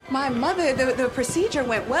my mother, the procedure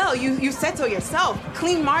went well. You said so yourself.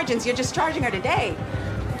 Clean margins. You're discharging her today.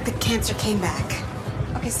 The cancer came back.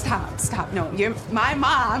 Okay, stop. No, my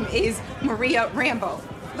mom is Maria Rambo.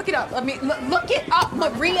 Look it up. Look it up,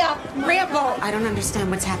 Maria Rambo. I don't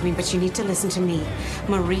understand what's happening, but you need to listen to me.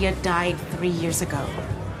 Maria died 3 years ago.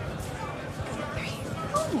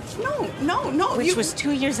 No. Which was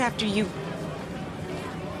 2 years after you...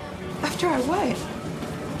 After I what?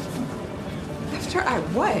 After I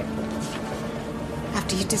what?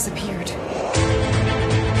 After you disappeared.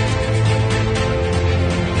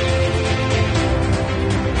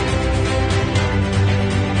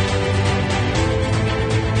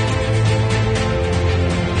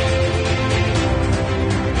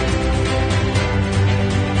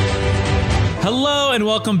 Hello and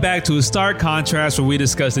welcome back to A Stark Contrast, where we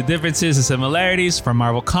discuss the differences and similarities from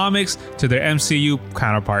Marvel Comics to their MCU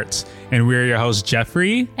counterparts. And we're your hosts,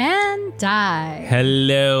 Jeffrey and Di.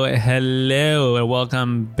 Hello, and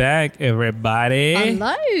welcome back, everybody.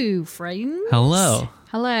 Hello, friends.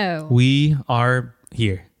 Hello. We are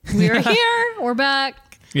here. We're here. We're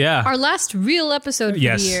back. Yeah. Our last real episode for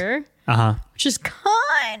the year. Which is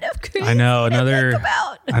kind of crazy. I know.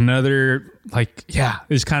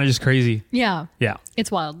 It's kind of just crazy. Yeah. Yeah.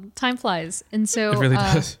 It's wild. Time flies. And so it really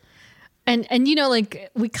does. And you know,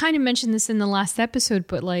 like, we kind of mentioned this in the last episode,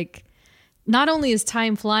 but like, not only is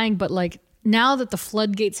time flying, but like, now that the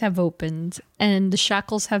floodgates have opened and the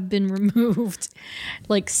shackles have been removed,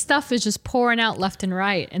 like, stuff is just pouring out left and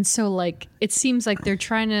right. And so, like, it seems like they're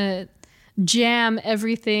trying to jam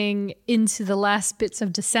everything into the last bits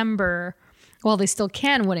of December while they still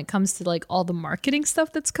can when it comes to like all the marketing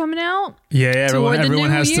stuff that's coming out. Yeah, everyone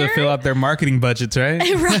has to fill out their marketing budgets, right?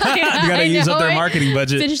 Right. You gotta use up their marketing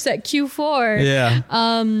budget. Finish that Q4. Yeah.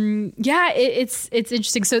 It's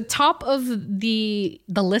interesting. So top of the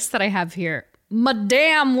list that I have here,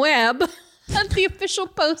 Madame Web. The official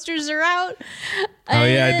posters are out. Oh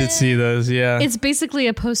yeah, I did see those. Yeah. It's basically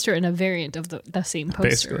a poster and a variant of the same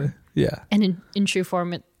poster. Basically. Yeah. And in true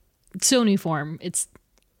form, Sony form, it's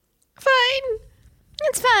fine.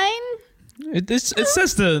 It's fine. It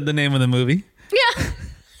says the name of the movie. Yeah.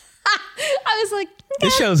 I was like, okay.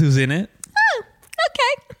 It shows who's in it. Oh,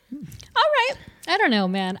 okay. All right. I don't know,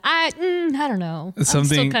 man. I don't know.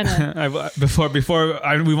 Something I'm still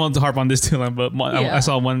kinda... we won't harp on this too long, but I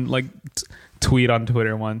saw one like tweet on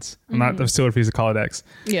Twitter once. I'm still refused to call it X.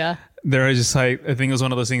 Yeah. There was just like, I think it was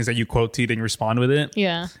one of those things that you quote tweet and you respond with it.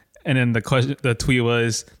 Yeah. And then the tweet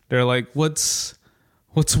was, they're like, what's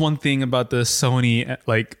one thing about the Sony,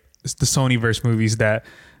 like the Sonyverse movies that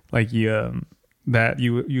like you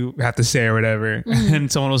have to say or whatever.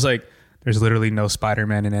 And someone was like, there's literally no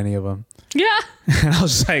Spider-Man in any of them. Yeah. And I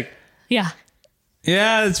was just like, yeah,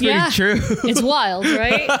 it's pretty true. It's wild,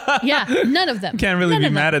 right? Yeah. None of them. Can't really be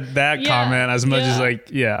mad at that comment as much as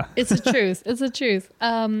like, It's the truth. It's the truth.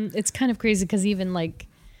 It's kind of crazy because even like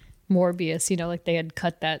Morbius, you know, like they had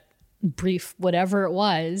cut that brief, whatever it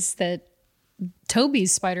was, that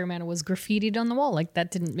Toby's Spider-Man was graffitied on the wall. Like that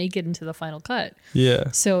didn't make it into the final cut. Yeah.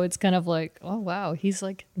 So it's kind of like, oh wow, he's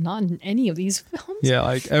like not in any of these films. Yeah,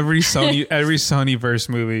 like every Sonyverse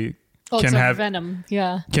movie can have Venom.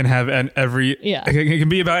 Yeah. Can have every. Yeah. It can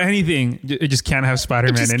be about anything. It just can't have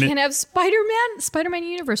Spider-Man in it. Can't have Spider-Man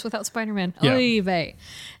universe without Spider-Man. Yeah. Oy vey.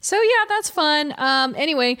 So yeah, that's fun.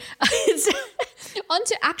 Anyway, on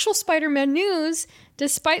to actual Spider-Man news.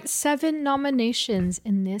 Despite 7 nominations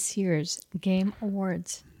in this year's Game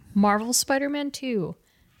Awards, Marvel Spider-Man 2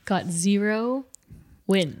 got 0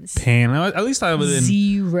 wins. Pain. At least I was in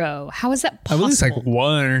 0. How is that possible? At least like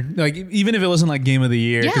 1, like even if it wasn't like Game of the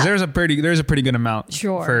Year, because there's a pretty good amount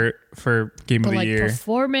for Game of the Year.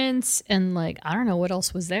 Performance and like I don't know what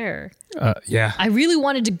else was there. Yeah, I really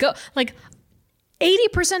wanted to go. Like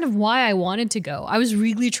 80% of why I wanted to go, I was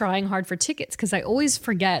really trying hard for tickets because I always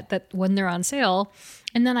forget that when they're on sale.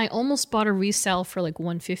 And then I almost bought a resale for like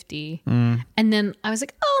 $150. And then I was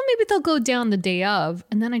like, oh, maybe they'll go down the day of.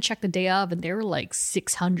 And then I checked the day of and they were like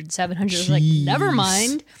 $600, $700. I was like, never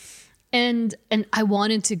mind. And I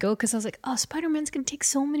wanted to go because I was like, oh, Spider-Man's going to take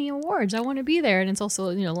so many awards. I want to be there. And it's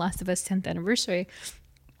also, you know, Last of Us 10th anniversary.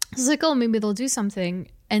 I was like, oh, maybe they'll do something.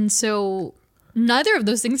 And so neither of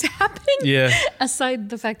those things happened. Yeah. Aside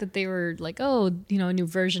the fact that they were like, oh, you know, a new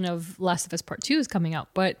version of Last of Us Part 2 is coming out.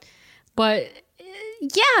 But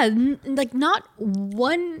yeah, like not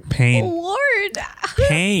one award.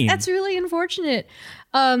 Pain. That's really unfortunate.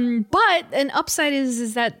 But an upside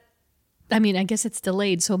is that, I mean, I guess it's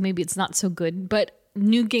delayed, so maybe it's not so good. But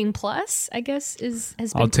New Game Plus, I guess, has been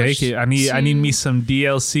I'll take it. I need me some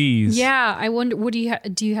DLCs. Yeah, I wonder. What do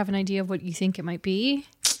you have an idea of what you think it might be?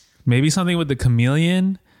 Maybe something with the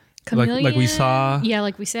chameleon. like we saw. Yeah,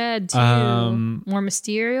 like we said too. More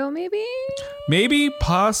Mysterio, Maybe,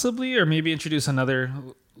 possibly, or maybe introduce another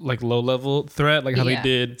like low level threat, like how they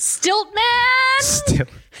did Stiltman.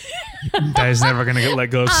 Guy's never gonna get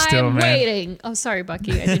let go of Stillman. I'm waiting. Oh, sorry,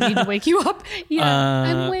 Bucky. I didn't need to wake you up. Yeah,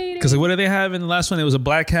 I'm waiting. Because what did they have in the last one? It was a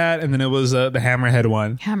black cat, and then it was the hammerhead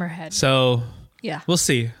one. Hammerhead. So yeah, we'll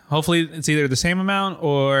see. Hopefully, it's either the same amount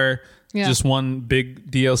or just one big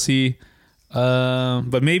DLC.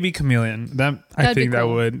 But maybe Chameleon. I think that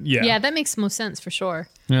would. Yeah, that makes most sense for sure.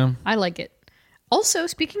 Yeah, I like it. Also,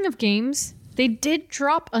 speaking of games, they did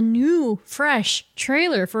drop a new, fresh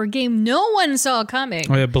trailer for a game no one saw coming.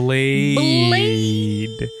 Oh yeah, Blade.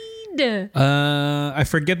 I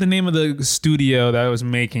forget the name of the studio that was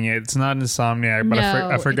making it. It's not Insomniac, but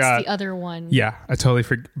I forgot. It's the other one. Yeah, I totally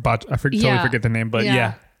forgot the name, but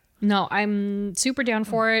yeah. No, I'm super down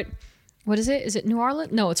for it. What is it? Is it New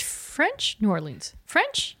Orleans? No, it's French? New Orleans.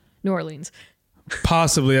 French? New Orleans.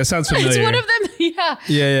 Possibly. That sounds familiar. It's one of them. Yeah.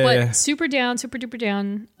 Yeah. Super down, super duper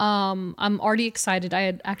down. I'm already excited. I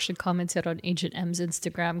had actually commented on Agent M's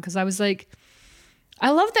Instagram because I was like,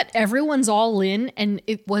 I love that everyone's all in and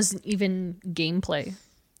it wasn't even gameplay.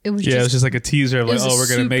 It was it was just like a teaser of like, oh, we're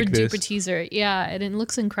going to make this. Super teaser. Yeah. And it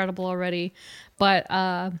looks incredible already. But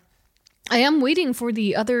I am waiting for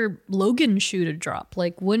the other Logan shoe to drop.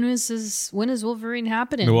 Like, when is Wolverine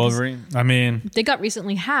happening? The Wolverine? I mean, they got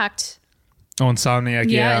recently hacked. Oh, Insomniac,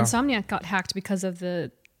 yeah. Insomniac got hacked because of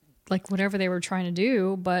the, like, whatever they were trying to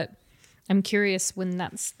do. But I'm curious when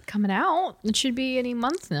that's coming out. It should be any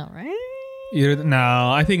month now, right?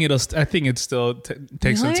 No, I think it still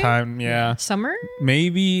takes some time. Yeah, summer,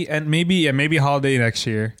 maybe holiday next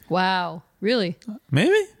year. Wow, really?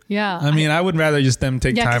 Maybe. Yeah. I mean, I would rather just them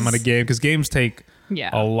take time on a game because games take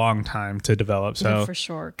a long time to develop. So yeah, for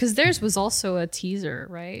sure, because theirs was also a teaser,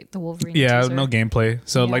 right? The Wolverine. Yeah, teaser. No gameplay.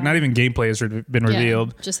 So like, not even gameplay has been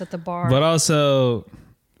revealed. Just at the bar. But also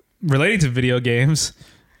relating to video games,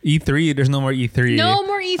 E3. There's no more E3. No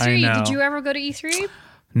more E3. Did you ever go to E3?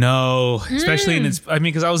 No, especially in its. I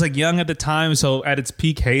mean, because I was like young at the time, so at its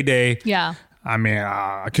peak heyday. Yeah. I mean,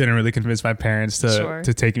 I couldn't really convince my parents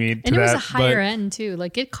to take me to that. And it was a higher end too.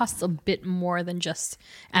 Like, it costs a bit more than just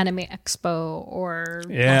Anime Expo or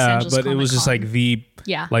Los Angeles but Comic-Con. it was just like the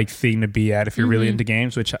like thing to be at if you're really into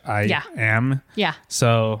games, which I am. Yeah.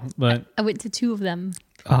 So, but I went to 2 of them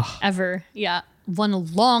ever. Yeah. One a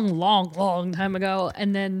long time ago,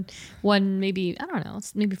 and then one maybe, I don't know,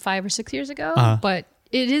 it's maybe 5 or 6 years ago. But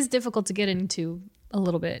it is difficult to get into a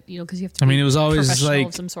little bit, because you have to. It was always like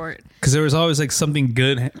of some sort, because there was always like something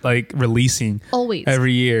good like releasing always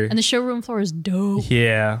every year, and the showroom floor is dope.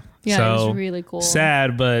 Yeah, so it was really cool.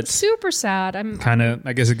 Sad, but super sad. I'm kind of.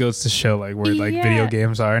 I guess it goes to show like where like video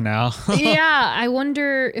games are now. Yeah, I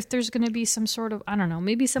wonder if there's going to be some sort of, I don't know.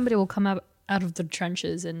 Maybe somebody will come out of the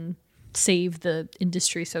trenches and save the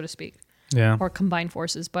industry, so to speak. Yeah, or combine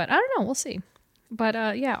forces. But I don't know. We'll see. But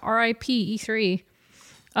RIP E3.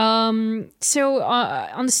 So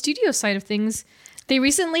on the studio side of things,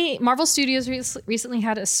 Marvel Studios recently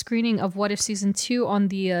had a screening of What If Season 2 on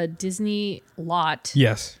the Disney lot.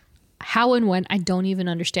 Yes. How and when, I don't even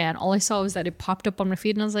understand. All I saw was that it popped up on my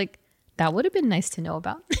feed and I was like, that would have been nice to know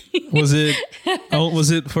about. Was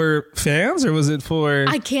it for fans or was it for...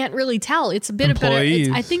 I can't really tell. It's a bit employees?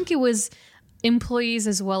 I think it was employees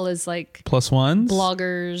as well as like plus ones,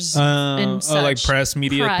 bloggers, and such. Like press thing.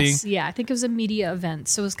 Yeah, I think it was a media event,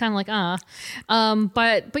 so it was kind of like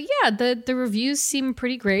but yeah, the reviews seem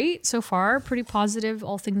pretty great so far, pretty positive,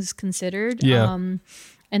 all things considered. Yeah,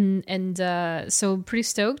 and so pretty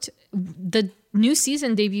stoked. The new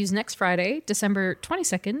season debuts next Friday, December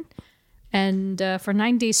 22nd, and for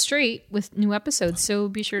 9 days straight with new episodes. So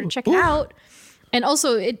be sure to check it out. And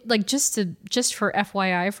also, it like just for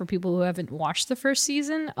FYI for people who haven't watched the first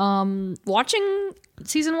season, watching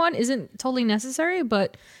season 1 isn't totally necessary,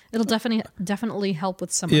 but it'll definitely help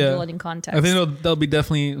with some underlying context. I think there'll be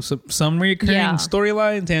definitely some recurring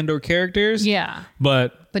storylines and/or characters. Yeah,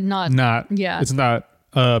 but not. Yeah, it's not.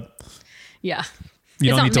 Yeah. You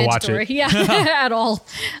don't need to watch it. Yeah, at all.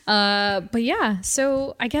 But yeah,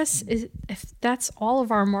 so I guess if that's all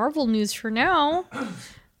of our Marvel news for now,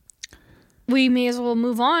 we may as well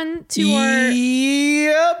move on to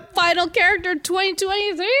our final character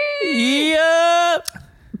 2023. Yep.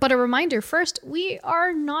 But a reminder first, we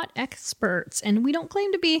are not experts and we don't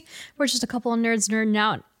claim to be. We're just a couple of nerds nerding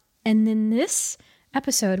out. And in this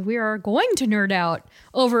episode, we are going to nerd out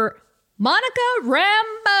over Monica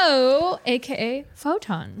Rambeau, aka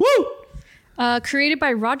Photon. Woo! Created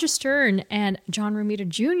by Roger Stern and John Romita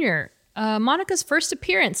Jr. Monica's first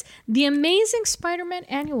appearance, The Amazing Spider-Man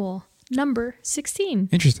Annual, number 16.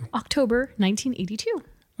 Interesting. October 1982.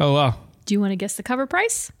 Oh, wow. Do you want to guess the cover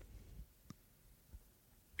price?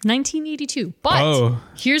 1982. But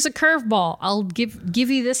here's a curveball. I'll give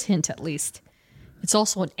you this hint at least. It's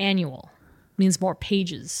also an annual. Means more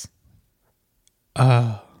pages.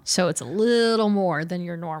 So it's a little more than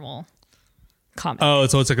your normal comic. Oh,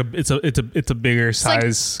 so it's like a bigger It's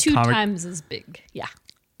size like 2 comic. times as big. Yeah.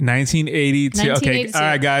 1982. Okay, 1982. all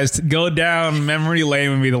right, guys, go down memory lane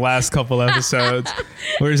with me the last couple episodes.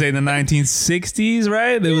 We're saying the 1960s,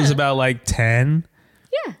 right? It was about like 10.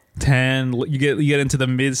 Yeah. 10. You get into the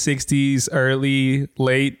mid 60s,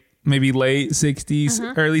 maybe late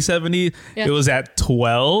 60s, early 70s. Yeah. It was at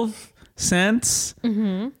 12 cents,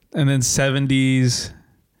 and then 70s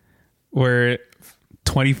were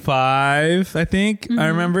 25. I think I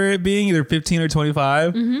remember it being either 15 or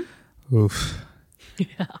 25. Oof.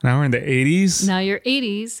 Yeah. Now we're in the 80s. Now you're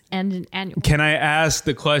 80s and an annual. Can I ask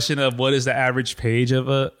the question of what is the average page of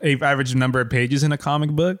a average number of pages in a comic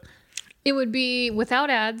book? It would be, without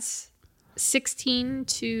ads, 16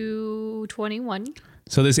 to 21.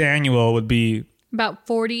 So this annual would be About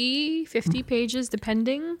 40, 50 pages,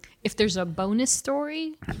 depending. If there's a bonus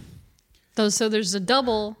story. So there's a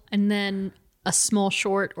double and then a small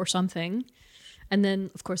short or something. And then,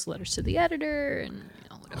 of course, letters to the editor and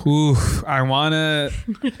whatever. oof. I wanna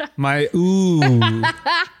like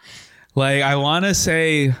I wanna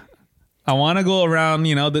say I wanna go around,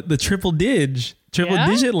 the triple digit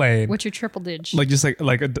lane. What's your triple dig? Like just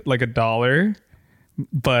like a dollar.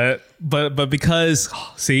 But because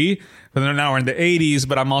but now we're in the 80s,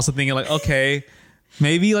 but I'm also thinking like, okay,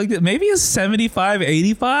 maybe a 75,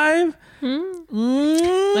 85.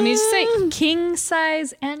 Let me just say, king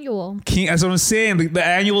size annual. That's what I'm saying. The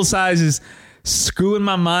annual size is screwing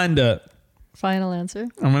my mind up. Final answer.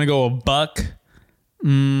 I'm gonna go $1.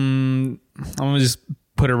 I'm gonna just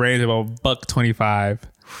put a range of $1.25.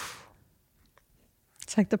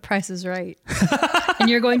 It's like The Price is Right. And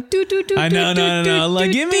you're going, do. I know, no.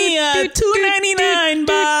 Like, give me $2.99,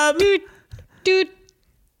 Bob. Dude.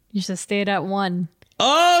 You should have stayed at $1.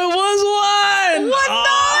 Oh, it was $1.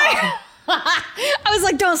 I was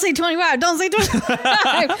like, don't say 25. Don't say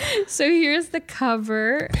 25. So here's the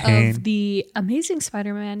cover Pain. of the Amazing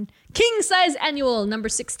Spider-Man King Size Annual number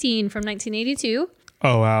 16 from 1982.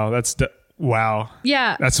 Oh, wow. Wow.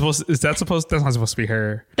 Yeah. That's not supposed to be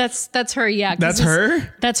her. That's her, yeah. That's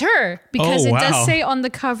her? That's her. Because Oh, it wow. does say on the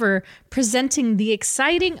cover, presenting the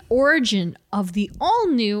exciting origin of the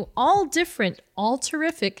all-new, all-different,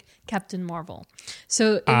 all-terrific Captain Marvel.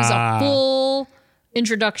 So it was a full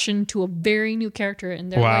introduction to a very new character.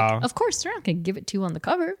 And they're Wow. like, of course, they're not going to give it to you on the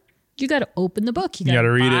cover. You got to open the book. You got gotta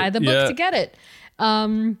to read buy it. the book Yeah. to get it.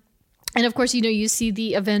 And of course, you see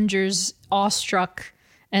the Avengers awestruck.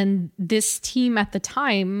 And this team at the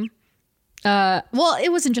time, well,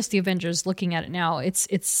 it wasn't just the Avengers looking at it now.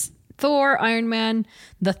 It's Thor, Iron Man,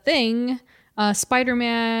 The Thing,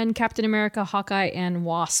 Spider-Man, Captain America, Hawkeye, and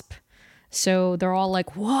Wasp. So they're all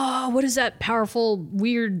like, whoa, what is that powerful,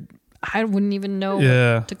 weird, I wouldn't even know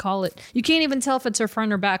what to call it. You can't even tell if it's her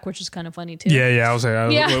front or back, which is kind of funny too. Yeah. I was like,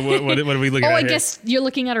 Yeah. what are we looking at? I here? guess you're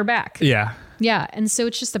looking at her back. Yeah. Yeah, and so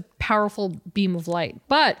it's just a powerful beam of light.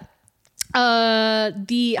 But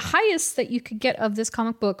the highest that you could get of this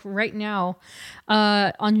comic book right now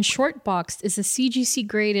on short boxed is a CGC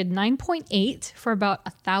graded 9.8 for about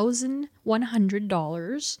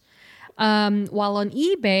 $1,100. While on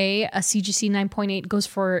eBay, a CGC 9.8 goes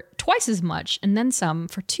for twice as much and then some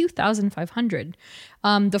for $2,500.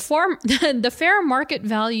 The fair market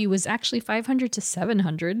value is actually $500 to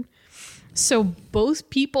 $700. So both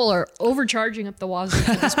people are overcharging up the wazoo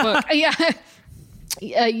for this book. Yeah.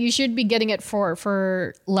 You should be getting it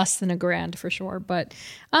for less than $1,000 for sure. But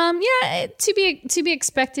to be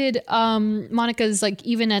expected. Monica's like,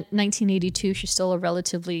 even at 1982, she's still a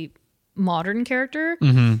relatively modern character.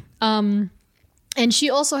 And she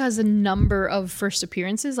also has a number of first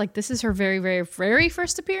appearances. Like, this is her very, very, very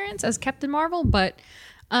first appearance as Captain Marvel, but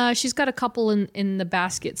she's got a couple in the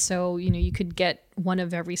basket. So, you could get one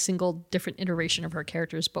of every single different iteration of her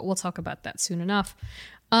characters, but we'll talk about that soon enough.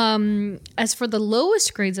 As for the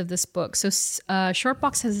lowest grades of this book, so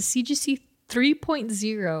Shortbox has a CGC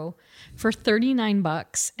 3.0 for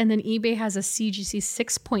 $39, and then eBay has a CGC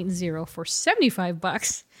 6.0 for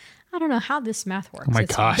 $75. I don't know how this math works. Oh my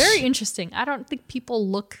it's gosh. Very interesting. I don't think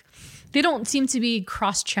people they don't seem to be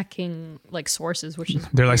cross-checking like sources, which is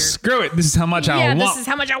They're like, weird. screw it. This is how much I want. This is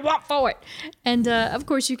how much I want for it. And of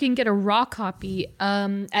course, you can get a raw copy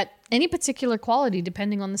at any particular quality,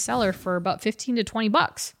 depending on the seller, for about $15 to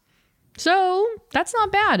 $20. So that's not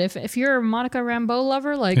bad. If you're a Monica Rambeau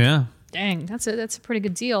lover, like, Yeah. dang, that's a pretty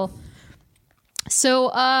good deal. So,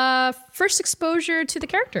 first exposure to the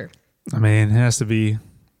character. I mean, it has to be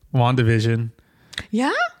WandaVision.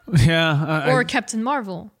 Yeah? Yeah. Or Captain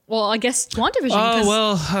Marvel. Well, I guess WandaVision. Oh,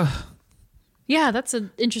 well. Yeah, that's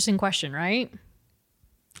an interesting question, right?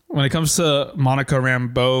 When it comes to Monica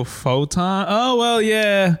Rambeau Photon, oh, well,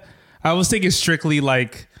 yeah. I was thinking strictly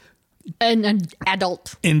like An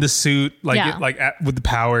adult. in the suit, like Yeah. with the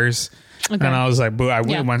powers. Okay. And I was like, boo, I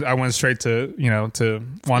Yeah. went straight to, to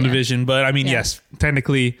WandaVision. But I mean, Yeah. yes,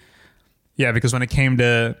 technically, yeah, because when it came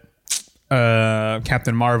to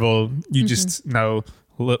Captain Marvel, you just know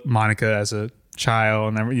Monica as a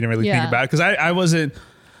child, and you didn't really think about it. Because I wasn't,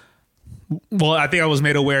 well, I think I was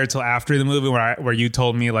made aware until after the movie where you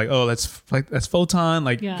told me like, oh, that's Photon,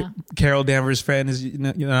 like Carol Danvers' friend is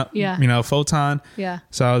Photon. Yeah.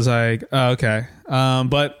 So I was like, oh, okay.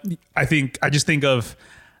 But I just think of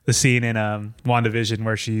the scene in WandaVision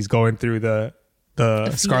where she's going through the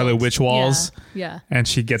Scarlet field. Witch walls, Yeah. and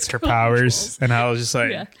she gets her powers, and I was just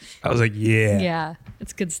like, Yeah.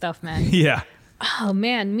 It's good stuff, man. yeah. Oh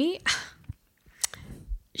man,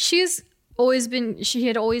 she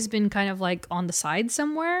had always been kind of like on the side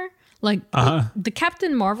somewhere. Like the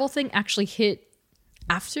Captain Marvel thing actually hit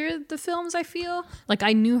after the films, I feel. Like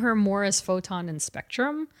I knew her more as Photon and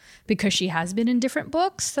Spectrum because she has been in different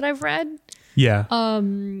books that I've read. Yeah.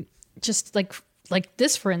 Just like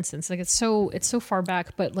this, for instance, like it's so far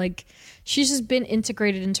back, but like she's just been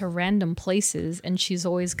integrated into random places, and she's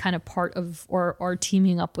always kind of part of or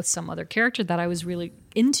teaming up with some other character that I was really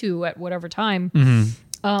into at whatever time.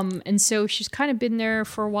 And so she's kind of been there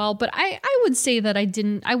for a while, but I would say that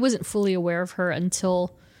I wasn't fully aware of her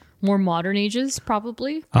until more modern ages,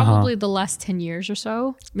 probably the last 10 years or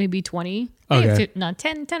so, maybe 20, maybe not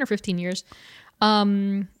 10 or 15 years.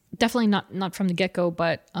 Definitely not from the get-go,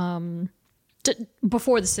 but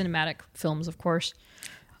before the cinematic films, of course.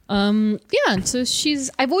 And so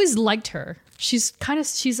I've always liked her. She's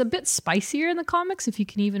a bit spicier in the comics, if you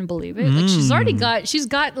can even believe it. Like she's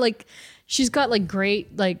got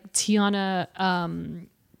great, like Tiana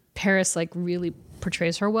Paris like really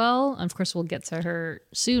portrays her well. And of course we'll get to her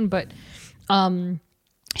soon, but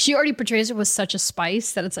she already portrays her with such a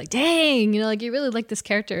spice that it's like, dang, like you really like this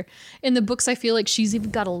character. In the books, I feel like she's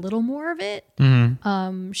even got a little more of it.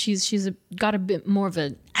 She's got a bit more of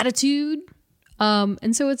an attitude.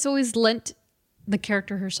 And so it's always lent the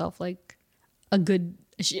character herself like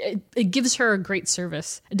it gives her a great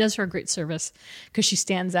service. It does her a great service because she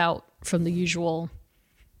stands out from the usual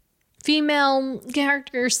female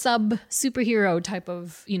character superhero type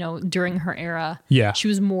of, during her era. Yeah. She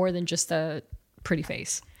was more than just a pretty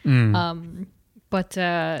face. But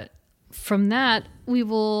from that, we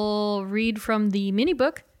will read from the mini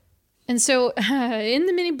book. And so in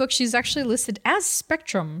the mini book, she's actually listed as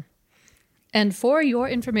Spectrum. And for your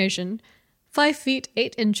information, 5 feet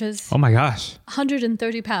 8 inches. Oh my gosh.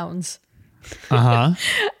 130 pounds. Uh-huh.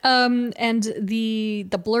 And the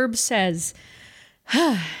blurb says,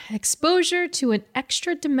 exposure to an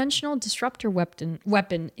extra-dimensional disruptor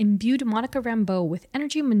weapon imbued Monica Rambeau with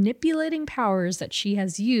energy manipulating powers that she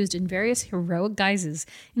has used in various heroic guises,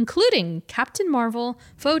 including Captain Marvel,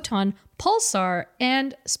 Photon, Pulsar,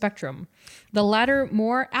 and Spectrum. The latter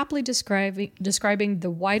more aptly describing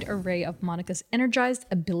the wide array of Monica's energized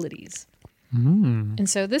abilities. And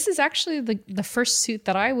so this is actually the first suit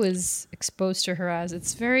that I was exposed to her as.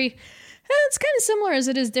 It's kind of similar as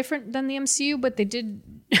it is different than the MCU, but they did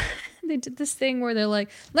this thing where they're like,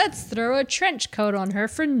 let's throw a trench coat on her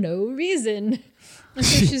for no reason. And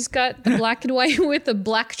so she's got the black and white with a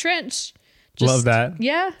black trench. Love that.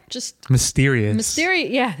 Yeah, just mysterious.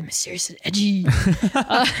 Yeah, mysterious and edgy.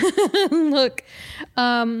 Look,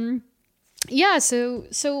 yeah.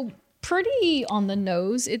 So pretty on the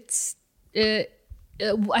nose.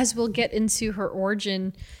 As we'll get into her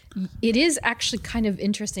origin, it is actually kind of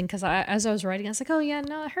interesting because as I was writing, I was like, oh yeah,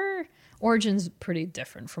 no, her origin's pretty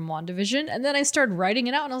different from WandaVision. And then I started writing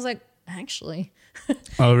it out and I was like, actually.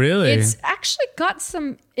 Oh, really? It's actually got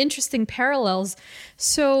some interesting parallels.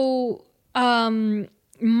 So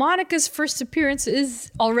Monica's first appearance is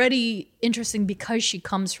already interesting because she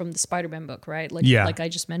comes from the Spider-Man book, right? Like I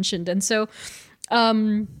just mentioned. And so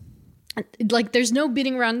like there's no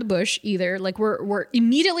beating around the bush either. Like we're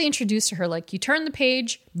immediately introduced to her. Like you turn the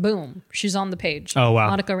page, boom, she's on the page. Oh wow,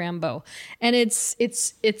 Monica Rambeau, and it's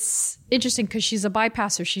interesting because she's a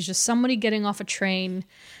bypasser. She's just somebody getting off a train,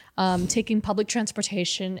 taking public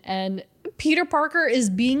transportation, and Peter Parker is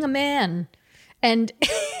being a man, and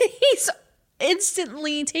he's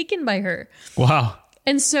instantly taken by her. Wow,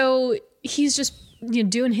 and so he's just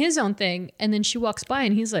doing his own thing, and then she walks by,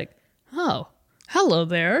 and he's like, oh. Hello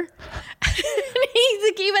there. And he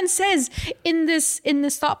He even says in this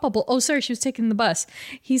thought bubble, oh, sorry, she was taking the bus.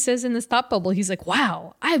 He says in this thought bubble, he's like,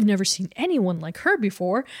 wow, I've never seen anyone like her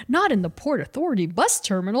before. Not in the Port Authority bus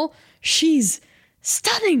terminal. She's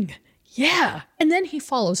stunning. Yeah. And then he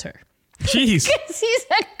follows her. Jeez. Because he's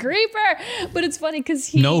a creeper. But it's funny because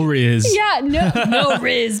he... No Riz. Yeah, no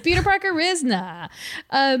Riz. Peter Parker Riz, nah.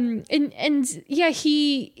 And yeah,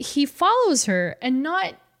 he follows her and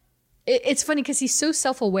not... It's funny because he's so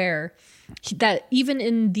self-aware that even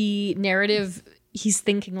in the narrative, he's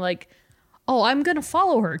thinking like, oh, I'm going to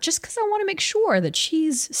follow her just because I want to make sure that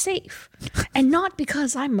she's safe. And not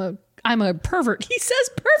because I'm a pervert. He says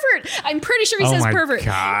pervert. I'm pretty sure he says pervert.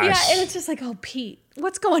 Gosh. Yeah, and it's just like, oh, Pete,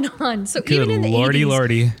 what's going on? So Good even in the lordy 80s,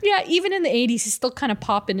 lordy. yeah, even in the 80s, he's still kind of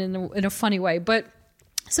popping in a funny way. But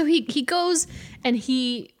so he goes and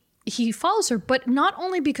he follows her, but not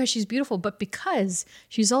only because she's beautiful, but because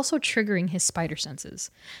she's also triggering his spider senses.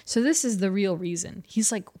 So this is the real reason.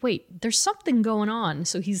 He's like, wait, there's something going on.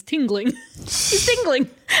 So he's tingling. He's tingling.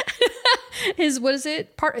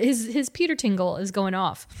 His Peter tingle is going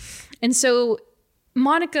off. And so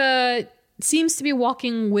Monica seems to be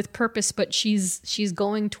walking with purpose, but she's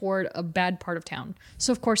going toward a bad part of town.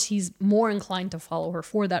 So of course he's more inclined to follow her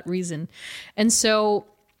for that reason. And so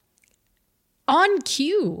on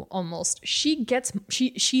cue, almost,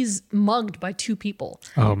 she's mugged by two people.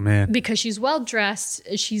 Oh man. Because she's well dressed,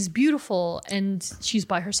 she's beautiful, and she's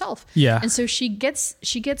by herself. Yeah. And so she gets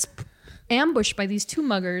ambushed by these two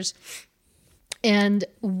muggers. And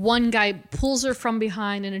one guy pulls her from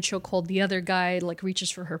behind in a chokehold. The other guy like reaches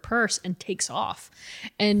for her purse and takes off.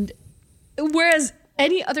 And whereas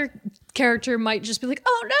any other character might just be like,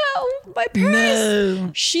 oh no, my purse. No.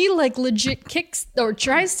 She like legit kicks or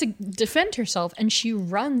tries to defend herself and she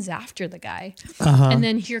runs after the guy. And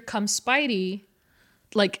then here comes Spidey,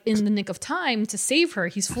 like in the nick of time to save her.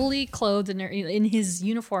 He's fully clothed in his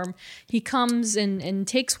uniform. He comes and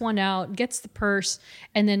takes one out, gets the purse,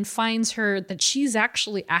 and then finds her that she's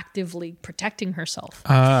actually actively protecting herself.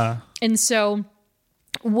 And so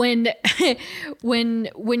when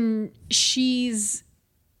she's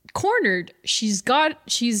cornered, she's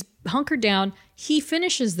hunkered down. He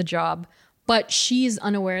finishes the job, but she's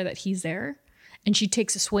unaware that he's there. And she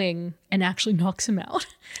takes a swing and actually knocks him out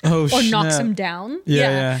or knocks him down.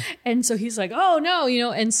 Yeah. And so he's like, oh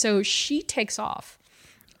no, and so she takes off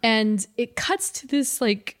and it cuts to this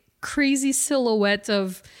like crazy silhouette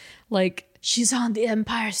of like, she's on the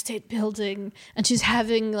Empire State Building and she's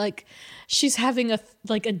having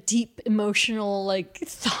a deep emotional like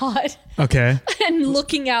thought. Okay. And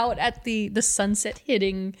looking out at the sunset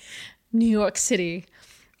hitting New York City.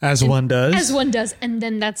 As one does. And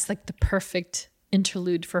then that's like the perfect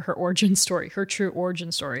interlude for her origin story, her true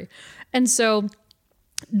origin story. And so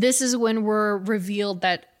this is when we're revealed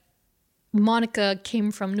that Monica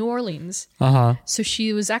came from New Orleans. So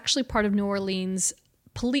she was actually part of New Orleans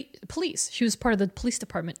police. She was part of the police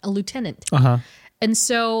department, a lieutenant. And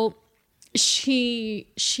so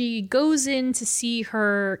she goes in to see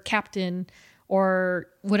her captain or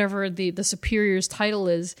whatever the superior's title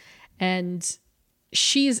is, and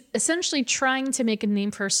she's essentially trying to make a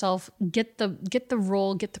name for herself, get the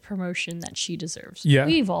role, get the promotion that she deserves. Yeah.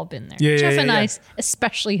 We've all been there. Yeah, Jeff and yeah. I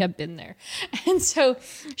especially have been there. And so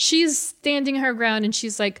she's standing her ground and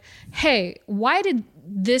she's like, hey, why did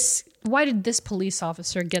this police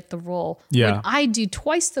officer get the role? Yeah. When I do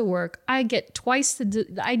twice the work, I get twice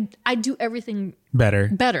I do everything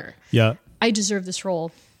better. Yeah. I deserve this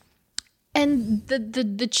role. And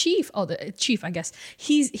the chief, I guess,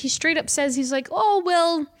 he straight up says, he's like, oh,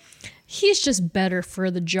 well, he's just better for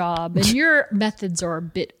the job. And your methods are a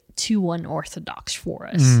bit too unorthodox for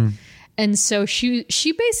us. And so she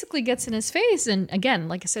basically gets in his face. And again,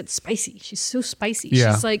 like I said, spicy. She's so spicy.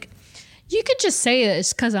 Yeah. She's like, you could just say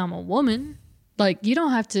it's because I'm a woman. Like, you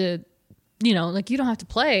don't have to, you don't have to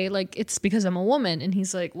play. Like, it's because I'm a woman. And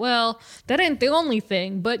he's like, well, that ain't the only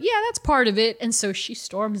thing. But yeah, that's part of it. And so she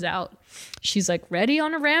storms out. She's like ready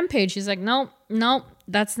on a rampage. She's like, no,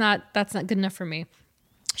 that's not good enough for me.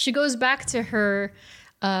 She goes back to her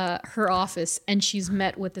office and she's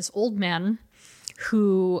met with this old man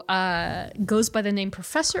who goes by the name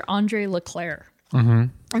Professor Andre Leclerc.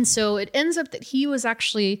 And so it ends up that he was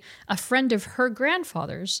actually a friend of her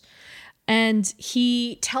grandfather's. And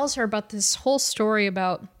he tells her about this whole story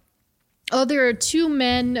about Oh, there are two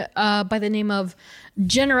men by the name of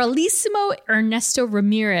Generalissimo Ernesto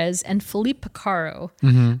Ramirez and Felipe Picaro,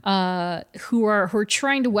 who are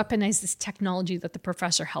trying to weaponize this technology that the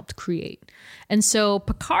professor helped create. And so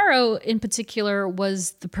Picaro, in particular,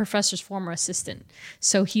 was the professor's former assistant.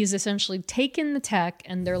 So he's essentially taken the tech,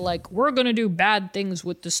 and they're like, "We're gonna do bad things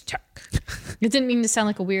with this tech." It didn't mean to sound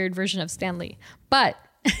like a weird version of Stanley, but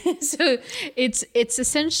so it's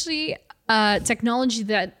essentially technology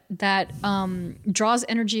that draws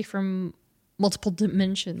energy from multiple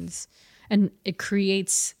dimensions, and it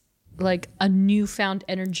creates like a newfound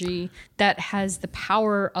energy that has the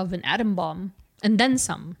power of an atom bomb and then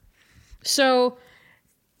some. So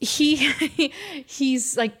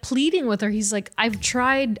he's like pleading with her. He's like, "I've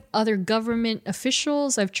tried other government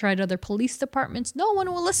officials. I've tried other police departments. No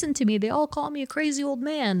one will listen to me. They all call me a crazy old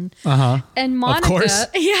man." And Monica, of course.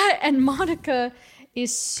 and Monica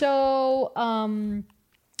is so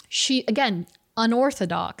she again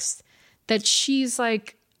unorthodox that she's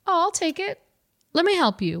like, "Oh, I'll take it. Let me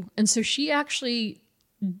help you." And so she actually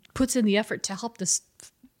puts in the effort to help this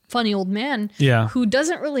funny old man who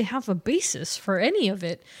doesn't really have a basis for any of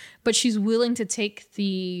it, but she's willing to take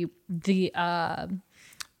the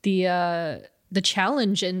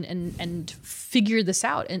challenge and figure this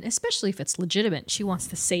out. And especially if it's legitimate, she wants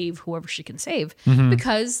to save whoever she can save,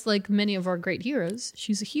 because like many of our great heroes,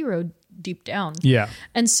 she's a hero deep down. Yeah.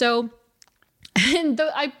 And so,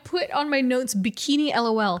 I put on my notes bikini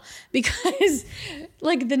LOL, because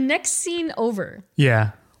like the next scene over,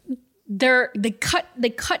 Yeah. they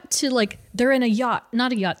cut to like they're in a yacht,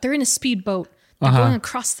 not a yacht, they're in a speedboat. They're going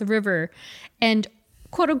across the river, and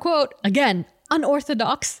quote unquote, again,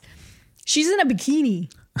 unorthodox, she's in a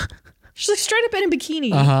bikini. She's like straight up in a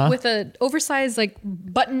bikini with an oversized like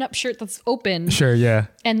button-up shirt that's open. Sure, yeah.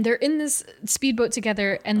 And they're in this speedboat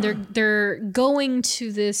together, and they're going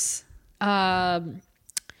to this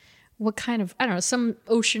what kind of, I don't know, some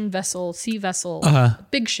ocean vessel, sea vessel,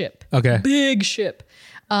 big ship. Okay. Big ship.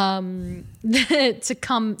 To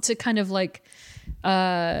come to kind of like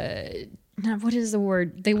what is the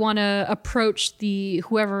word? They want to approach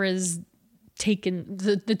whoever is taken,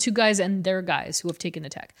 the two guys and their guys who have taken the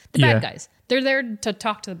tech. The bad guys. They're there to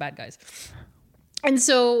talk to the bad guys. And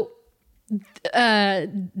so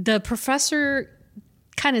the professor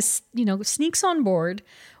kind of, sneaks on board,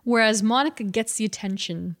 whereas Monica gets the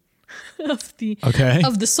attention of the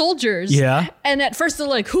soldiers. Yeah. And at first they're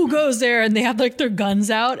like, "Who goes there?" And they have like their guns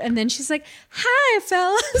out. And then she's like, "Hi,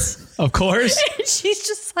 fellas." Of course. And she's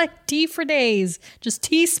just like tea for days. Just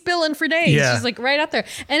tea spilling for days. Yeah. She's like right out there.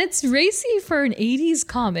 And it's racy for an 80s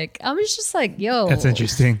comic. I was just like, yo. That's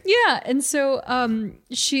interesting. Yeah. And so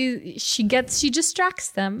she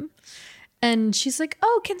distracts them. And she's like,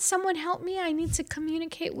 "Oh, can someone help me? I need to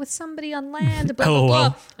communicate with somebody on land." Blah, blah,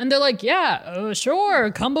 blah. And they're like, "Yeah, sure,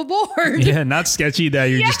 come aboard." Yeah, not sketchy that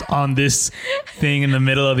you're just on this thing in the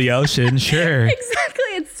middle of the ocean. Sure. Exactly.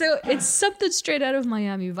 It's something straight out of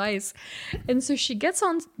Miami Vice. And so she gets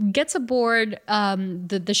aboard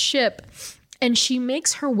the ship, and she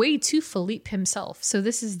makes her way to Philippe himself. So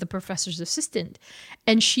this is the professor's assistant.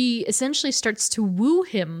 And she essentially starts to woo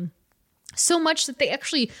him so much that they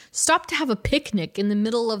actually stop to have a picnic in the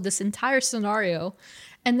middle of this entire scenario.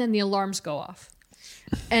 And then the alarms go off.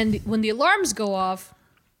 And when the alarms go off,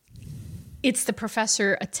 it's the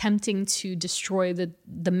professor attempting to destroy the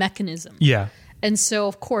mechanism. Yeah. And so,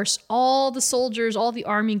 of course, all the soldiers, all the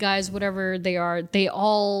army guys, whatever they are, they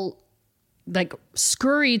all like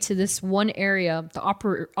scurry to this one area, the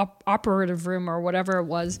operative room or whatever it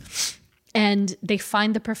was. And they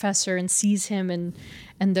find the professor and seize him, and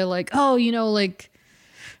they're like, "Oh, you're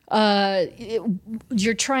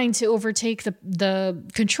trying to overtake the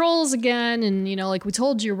controls again, and like we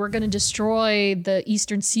told you, we're going to destroy the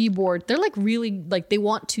eastern seaboard." They're like really like they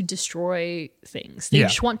want to destroy things. They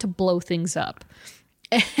just want to blow things up,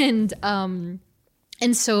 and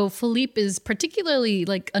so Philippe is particularly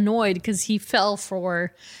like annoyed because he fell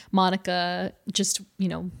for Monica just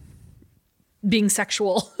being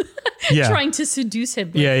sexual. Trying to seduce him,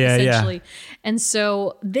 essentially. Yeah. And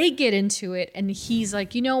so they get into it, and he's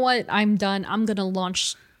like, "You know what? I'm done. I'm gonna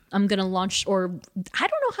launch, or I don't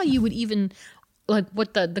know how you would even like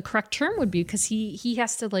what the correct term would be, because he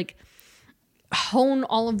has to like hone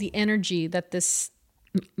all of the energy that this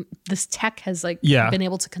tech has been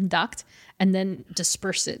able to conduct, and then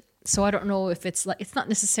disperse it. So I don't know if it's not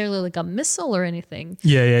necessarily like a missile or anything.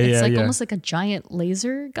 It's almost like a giant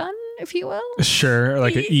laser gun, if you will. Sure,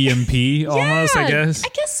 like an EMP almost, I guess. I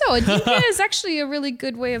guess so. An EMP is actually a really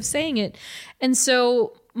good way of saying it. And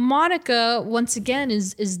so Monica, once again,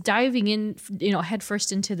 is diving in,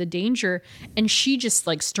 headfirst into the danger, and she just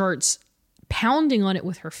like starts pounding on it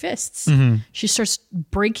with her fists. She starts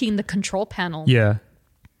breaking the control panel. Yeah.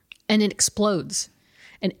 And it explodes.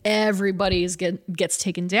 And everybody gets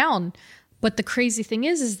taken down. But the crazy thing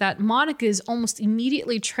is that Monica is almost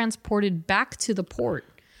immediately transported back to the port.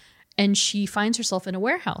 And she finds herself in a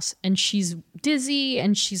warehouse. And she's dizzy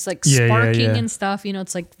and she's like sparking and stuff. You know,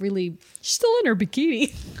 it's like really, she's still in her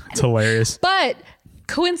bikini. It's hilarious. But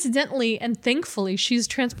coincidentally and thankfully, she's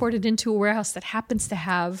transported into a warehouse that happens to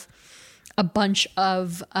have a bunch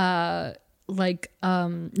of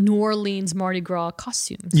New Orleans Mardi Gras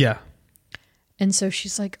costumes. Yeah. And so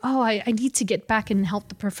she's like, oh, I need to get back and help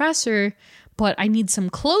the professor, but I need some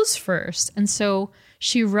clothes first. And so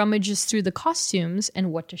she rummages through the costumes,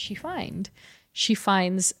 and what does she find? She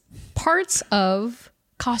finds parts of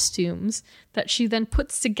costumes that she then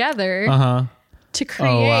puts together to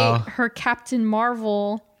create her Captain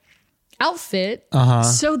Marvel outfit.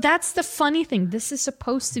 So that's the funny thing. This is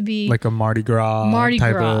supposed to be like a Mardi Gras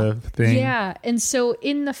type of thing. Yeah. And so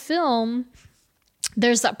in the film,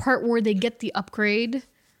 there's that part where they get the upgrade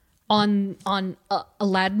on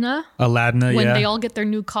Aladdin. When they all get their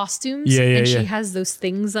new costumes. And she has those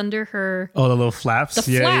things under her. Oh, the little flaps. The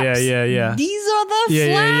flaps. Yeah. These are the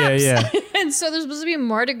flaps. Yeah. And so there's supposed to be a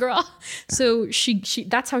Mardi Gras. So she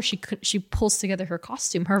that's how she pulls together her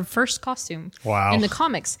costume, her first costume. Wow. In the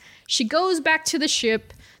comics. She goes back to the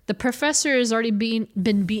ship. The professor has already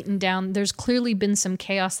been beaten down. There's clearly been some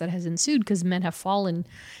chaos that has ensued because men have fallen.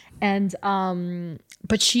 And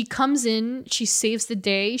but she comes in, she saves the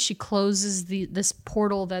day, she closes this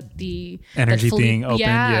portal that the energy thing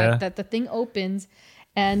opened. That the thing opens,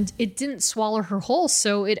 and it didn't swallow her whole,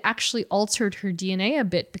 so it actually altered her DNA a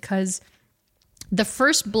bit because the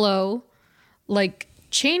first blow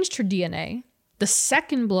changed her DNA. The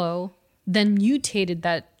second blow then mutated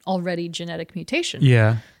that already genetic mutation.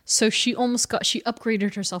 Yeah. So she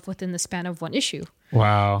upgraded herself within the span of one issue.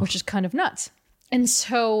 Wow. Which is kind of nuts. And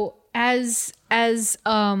so as this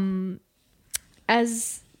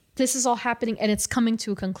is all happening and it's coming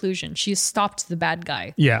to a conclusion, she's stopped the bad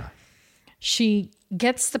guy. Yeah. She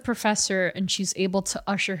gets the professor and she's able to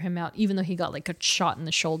usher him out, even though he got like a shot in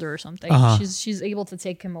the shoulder or something. She's able to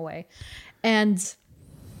take him away. And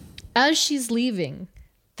as she's leaving,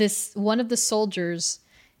 one of the soldiers,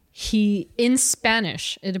 in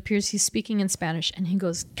Spanish, it appears he's speaking in Spanish, and he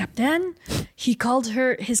goes, "Captain." He called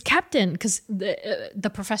her his captain because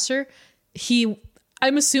the professor,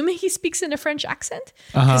 I'm assuming he speaks in a French accent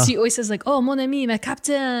because he always says like, "Oh, mon ami, my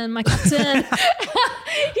captain, my captain."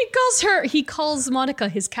 He calls Monica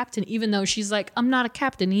his captain, even though she's like, "I'm not a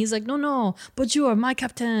captain." He's like, "No, but you are my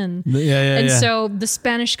captain." So the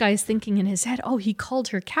Spanish guy is thinking in his head, "Oh, he called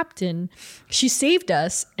her captain. She saved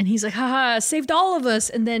us." And he's like, "Haha, saved all of us."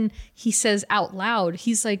 And then he says out loud,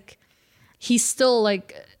 he's still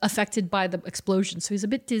like affected by the explosion. So he's a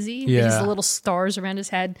bit dizzy. Yeah. He has the little stars around his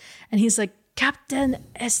head. And he's like, "Captain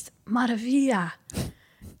es maravilla.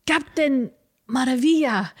 Captain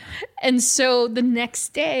Maravilla." And so the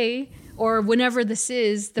next day, or whenever this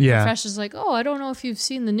is, the professor's like, "Oh, I don't know if you've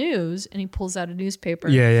seen the news." And he pulls out a newspaper.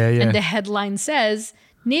 And the headline says,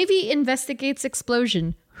 "Navy investigates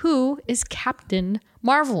explosion. Who is Captain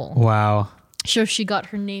Marvel?" Wow. So she got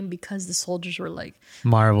her name because the soldiers were like,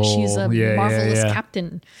 Marvel. She's a marvelous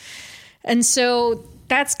captain. And so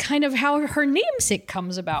that's kind of how her namesake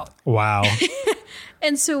comes about. Wow.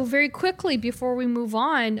 And so very quickly, before we move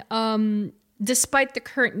on, despite the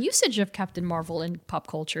current usage of Captain Marvel in pop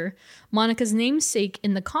culture, Monica's namesake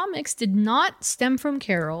in the comics did not stem from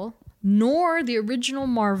Carol, nor the original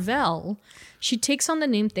Marvel. She takes on the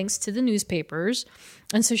name thanks to the newspapers.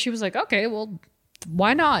 And so she was like, okay, well,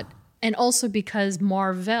 why not? And also because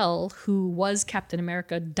Marvel, who was Captain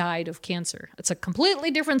America, died of cancer. It's a completely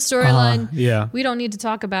different storyline. Yeah. We don't need to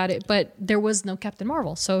talk about it, but there was no Captain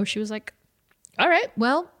Marvel. So she was like, all right,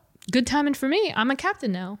 well, good timing for me. I'm a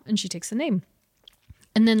captain now. And she takes the name.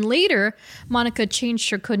 And then later, Monica changed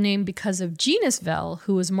her code name because of Genus Vel,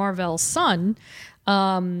 who was Marvel's son.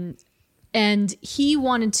 And he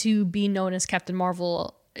wanted to be known as Captain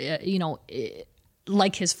Marvel,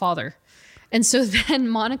 like his father. And so then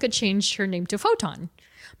Monica changed her name to Photon.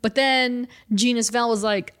 But then Genus Vel was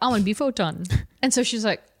like, I want to be Photon. And so she's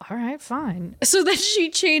like, all right, fine. So then she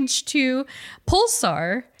changed to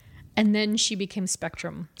Pulsar. And then she became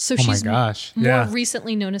Spectrum. So she's more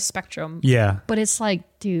recently known as Spectrum. Yeah. But it's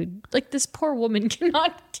like, dude, like this poor woman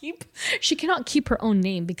cannot keep her own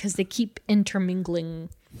name because they keep intermingling.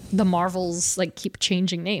 The Marvels like keep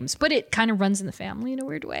changing names, but it kind of runs in the family in a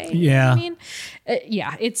weird way. Yeah. You know what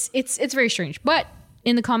I mean? It's very strange. But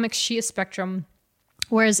in the comics, she is Spectrum.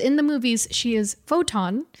 Whereas in the movies, she is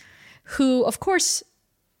Photon, who, of course,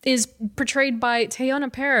 is portrayed by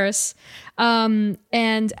Teyonah Parris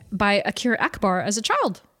and by Akira Akbar as a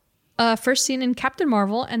child. First seen in Captain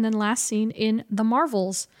Marvel and then last seen in The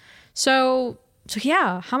Marvels. So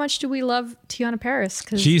yeah, how much do we love Teyonah Parris?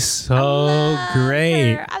 'Cause She's so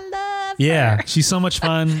great. I love Yeah, her. she's so much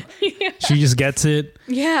fun. She just gets it.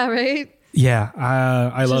 Yeah, right? Yeah,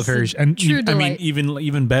 I love her. Just a And true I mean, delight.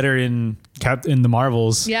 even better in the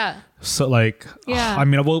Marvels. Yeah. So like, Yeah. I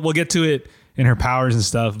mean, we'll get to it in her powers and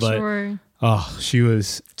stuff, but Sure. she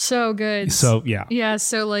was So good. so yeah. Yeah,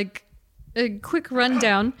 so like a quick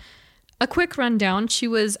rundown. She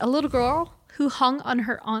was a little girl who hung on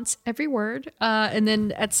her aunt's every word. And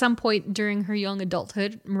then at some point during her young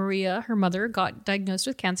adulthood, Maria, her mother, got diagnosed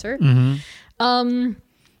with cancer. And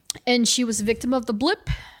she was a victim of the blip,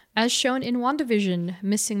 as shown in WandaVision,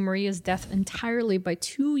 missing Maria's death entirely by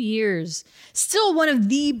 2 years. Still one of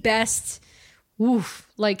the best. Oof.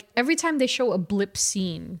 Like every time they show a blip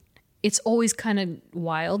scene, it's always kind of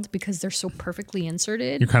wild because they're so perfectly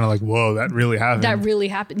inserted. You're kind of like, whoa, that really happened. That really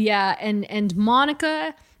happened. Yeah. And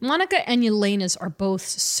Monica and Yelena's are both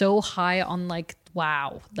so high on like,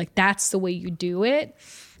 wow, like that's the way you do it.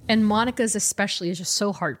 And Monica's especially is just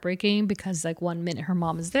so heartbreaking because like 1 minute her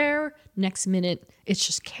mom is there, next minute it's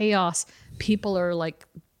just chaos. People are like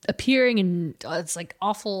appearing and it's like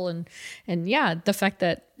awful. And yeah, the fact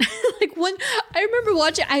that like when I remember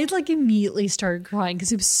watching, I like immediately started crying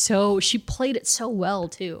because it was she played it so well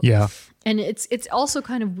too. Yeah. And it's also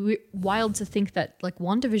kind of wild to think that like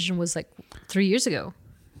WandaVision was like 3 years ago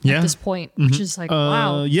at this point, which is like,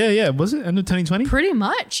 wow. Yeah. Was it end of 2020? Pretty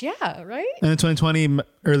much. Yeah. Right. End of 2020,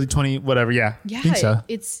 early 20, whatever. Yeah. Yeah. I think so.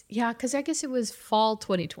 Because I guess it was fall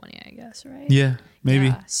 2020, I guess. Right. Yeah. Maybe.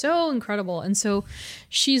 Yeah, so incredible. And so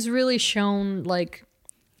she's really shown like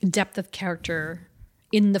depth of character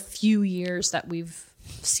in the few years that we've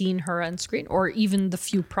seen her on screen, or even the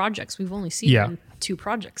few projects. We've only seen her in 2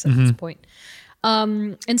 projects at this point.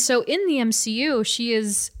 And so in the MCU, she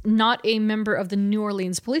is not a member of the New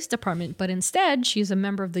Orleans Police Department, but instead she is a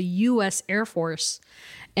member of the U.S. Air Force.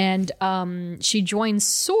 And she joins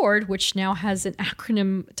SWORD, which now has an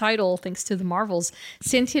acronym title thanks to the Marvels,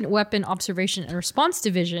 Sentient Weapon Observation and Response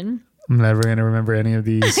Division. I'm never going to remember any of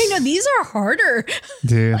these. I know, these are harder.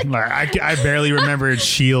 Dude, I barely remembered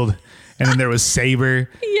SHIELD. And then there was Saber.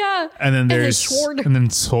 Yeah. And then there's Sword. And then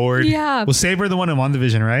Sword. Yeah. Was Saber the one in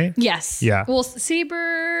WandaVision, right? Yes. Yeah. Well,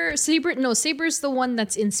 Saber's the one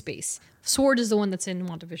that's in space. SWORD is the one that's in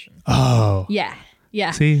WandaVision. Oh. Yeah.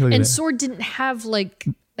 Yeah. See, look at and that. SWORD didn't have like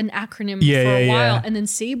an acronym for Yeah, a while. yeah. And then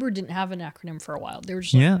Saber didn't have an acronym for a while. They were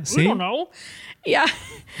just Yeah, like, see? we don't know. Yeah.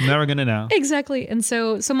 Never gonna know. Exactly. And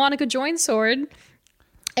so Monica joined SWORD.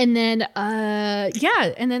 And then,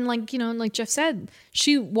 and then like Jeff said,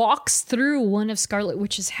 she walks through one of Scarlet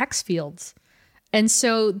Witch's hex fields. And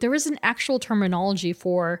so there is an actual terminology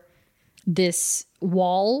for this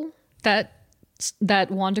wall that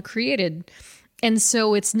Wanda created. And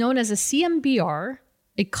so it's known as a CMBR,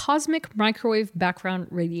 a cosmic microwave background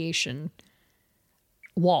radiation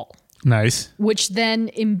wall. Nice. Which then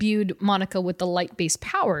imbued Monica with the light-based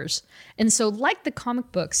powers. And so like the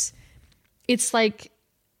comic books, it's like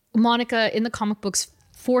Monica in the comic books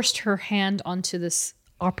forced her hand onto this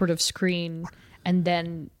operative screen and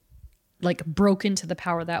then like broke into the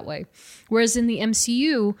power that way. Whereas in the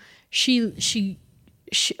MCU, she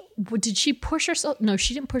did she push herself? No,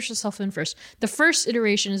 she didn't push herself in first. The first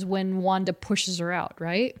iteration is when Wanda pushes her out,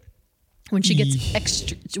 right? When she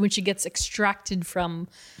gets extracted from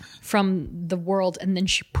the world and then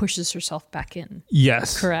she pushes herself back in.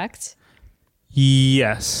 Yes. Correct?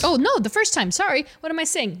 Yes. Oh, no, the first time. Sorry. What am I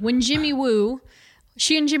saying? When she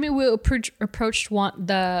and Jimmy Woo approached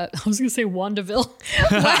I was going to say Wandaville,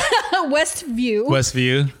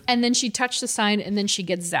 Westview. And then she touched the sign and then she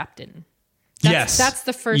gets zapped in. That's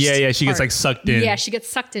the first Yeah, she gets part. like sucked in. Yeah, she gets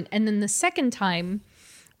sucked in. And then the second time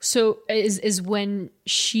is when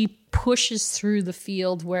she pushes through the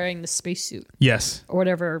field wearing the spacesuit. Yes. Or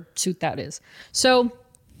whatever suit that is. So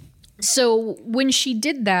when she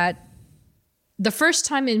did that, the first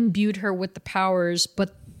time it imbued her with the powers,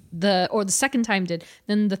 but the second time did.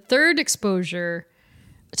 Then the third exposure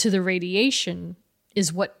to the radiation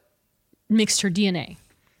is what mixed her DNA.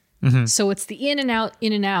 Mm-hmm. So it's the in and out,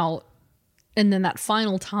 and then that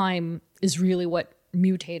final time is really what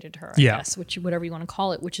mutated her, I guess, whatever you want to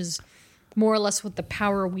call it, which is more or less what the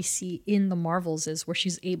power we see in the Marvels is, where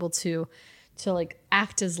she's able to like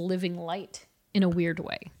act as living light in a weird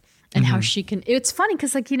way. And how she can, it's funny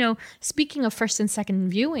because like, speaking of first and second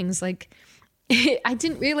viewings, like I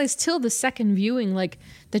didn't realize till the second viewing, like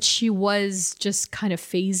that she was just kind of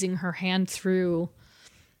phasing her hand through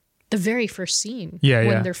the very first scene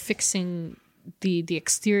when they're fixing the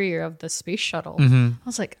exterior of the space shuttle. Mm-hmm. I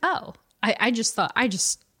was like, oh, I just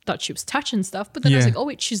thought she was touching stuff, but then I was like, oh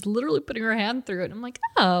wait, she's literally putting her hand through it. And I'm like,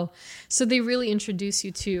 oh, so they really introduce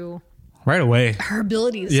you to right away her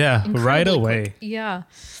abilities. Yeah, right away. Quick. Yeah.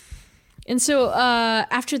 And so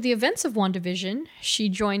after the events of WandaVision, she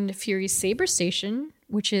joined Fury's Saber Station,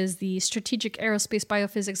 which is the Strategic Aerospace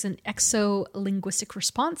Biophysics and Exolinguistic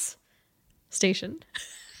Response Station.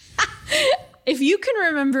 If you can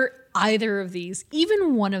remember either of these,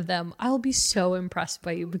 even one of them, I'll be so impressed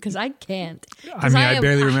by you because I can't. I mean, I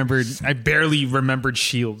barely remembered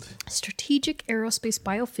SHIELD. Strategic Aerospace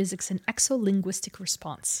Biophysics and Exolinguistic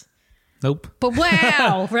Response. Nope. But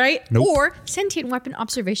wow, right? Nope. Or Sentient Weapon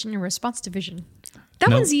Observation and Response Division. That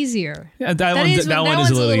Nope. one's easier. Yeah, that one is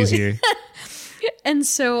a little easier. And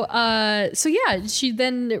so yeah, she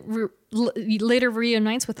then later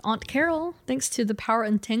reunites with Aunt Carol thanks to the power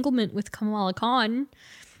entanglement with Kamala Khan.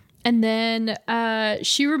 And then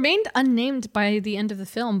she remained unnamed by the end of the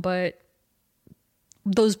film, but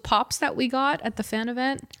those pops that we got at the fan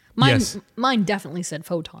event, mine definitely said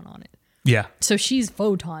Photon on it. Yeah. So she's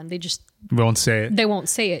Photon. They just won't say it. They won't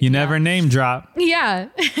say it. You never name drop. Yeah.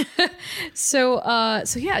 So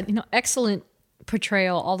yeah, excellent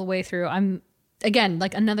portrayal all the way through. I'm again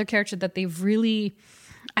like another character that they've really,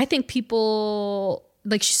 I think people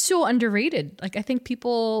like, she's so underrated. Like I think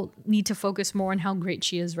people need to focus more on how great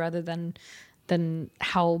she is rather than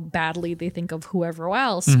how badly they think of whoever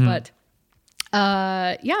else. Mm-hmm. But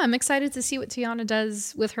yeah, I'm excited to see what Tiana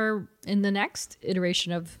does with her in the next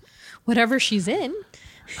iteration of whatever she's in.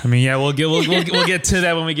 I mean, yeah, we'll get to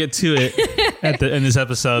that when we get to it in this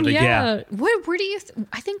episode. Yeah. Where do you?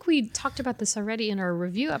 I think we talked about this already in our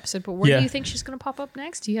review episode. But where do you think she's going to pop up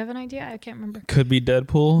next? Do you have an idea? I can't remember. Could be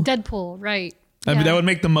Deadpool. Deadpool, right? I mean, that would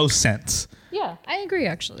make the most sense. Yeah, I agree.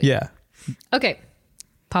 Actually. Yeah. Okay.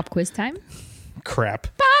 Pop quiz time. Crap.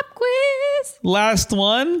 Pop quiz. Last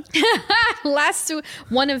one. Last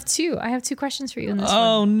one of two. I have two questions for you in this one.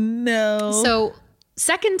 Oh no. So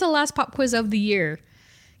second to last pop quiz of the year.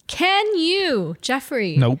 Can you,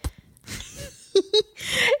 Jeffrey? Nope.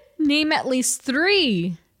 Name at least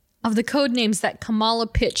 3 of the code names that Kamala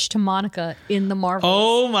pitched to Monica in the Marvels.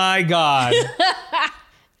 Oh my god.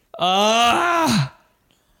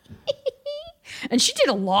 And she did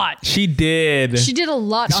a lot. She did. She did a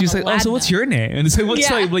lot. She's like, oh, so what's your name? And it's like, what's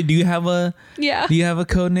like, do you have a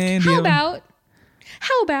code name? How about?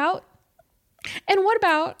 And what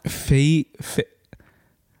about?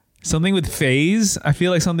 Something with phase? I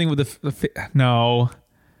feel like something with no.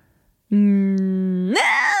 No,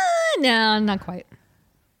 not quite.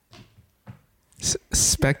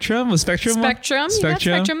 Spectrum? Was Spectrum? Spectrum. You got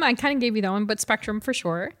Spectrum. I kind of gave you that one, but Spectrum for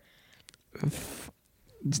sure.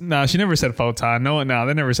 No, she never said Photon. No,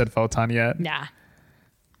 they never said Photon yet. Nah.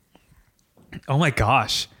 Oh my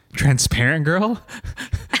gosh. Transparent Girl?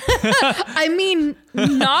 I mean,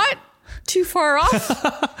 not too far off.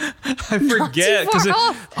 I forget.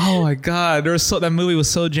 Oh my god, that movie was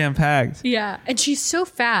so jam packed. Yeah, and she's so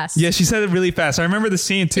fast. Yeah, she said it really fast. I remember the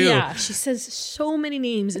scene too. Yeah, she says so many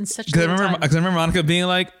names in such little time. Because I remember Monica being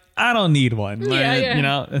like, "I don't need one." Yeah. You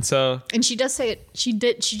know, and so. And she does say it. She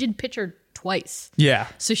did pitch her twice. Yeah.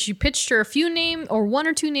 So she pitched her a few names or 1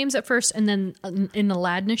 or 2 names at first, and then in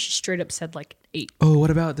Aladdin, she straight up said like 8. Oh, what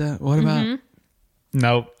about that? What about?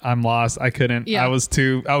 Nope, I'm lost. I couldn't. Yeah. I was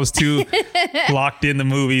too locked in the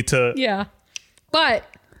movie to. Yeah. But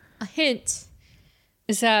a hint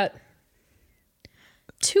is that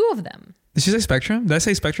 2 of them. Did she say Spectrum? Did I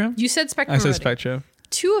say Spectrum? You said Spectrum. I said Spectrum.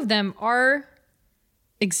 2 of them are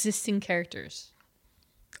existing characters.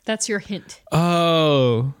 That's your hint.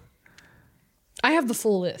 Oh. I have the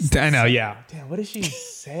full list. I know, yeah. Damn, what did she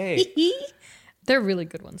say? They're really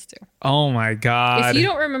good ones too. Oh my god! If you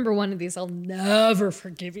don't remember one of these, I'll never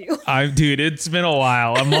forgive you. Dude, it's been a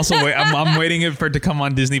while. I'm also I'm waiting for it to come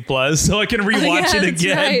on Disney Plus so I can rewatch it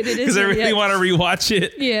again because I really want to rewatch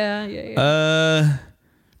it. Yeah.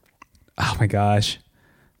 Oh my gosh.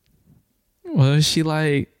 What was she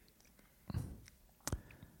like?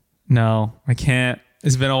 No, I can't.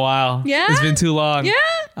 It's been a while. Yeah. It's been too long. Yeah.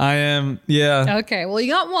 I am. Yeah. Okay. Well,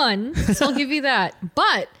 you got one, so I'll give you that.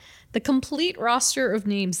 But the complete roster of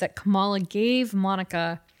names that Kamala gave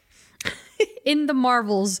Monica in the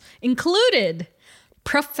Marvels included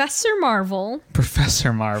Professor Marvel,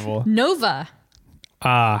 Nova,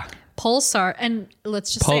 Pulsar, and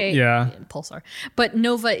let's just say Pulsar. But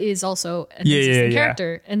Nova is also an existing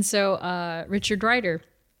character. And so Richard Rider,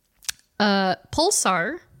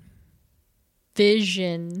 Pulsar,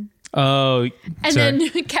 Vision, Oh, And sorry.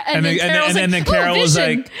 then Carol's and then like, Carol "Oh, was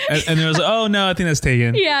Vision." like, and there was like, oh no, I think that's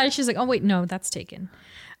taken. Yeah, she's like, oh wait, no, that's taken.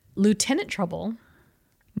 Lieutenant Trouble.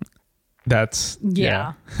 That's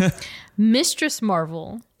Yeah. Mistress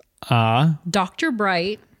Marvel. Dr.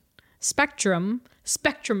 Bright. Spectrum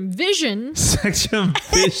Vision. Spectrum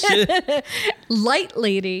Vision. Light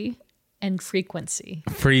Lady. And Frequency.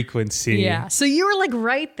 Frequency. Yeah. So you were like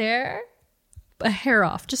right there. A hair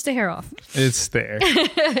off. Just a hair off. It's there.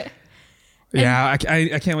 Yeah, I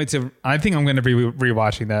can't wait to. I think I'm going to be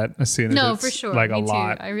rewatching that as soon as it's for sure. like Me a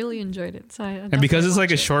lot. too. I really enjoyed it. So And because it's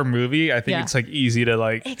like a short movie, I think Yeah. it's like easy to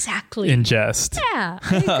like exactly ingest. Yeah,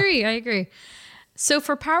 I agree. So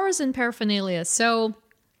for powers and paraphernalia, so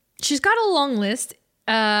she's got a long list.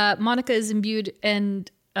 Monica is imbued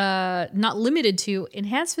and not limited to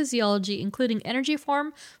enhanced physiology, including energy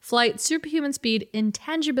form, flight, superhuman speed,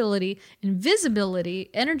 intangibility, invisibility,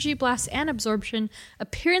 energy blast and absorption,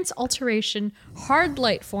 appearance alteration, hard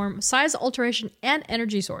light form, size alteration, and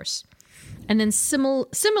energy source. And then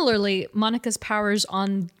similarly, Monica's powers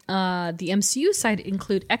on the MCU side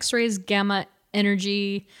include X-rays, gamma,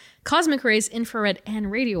 energy, cosmic rays, infrared, and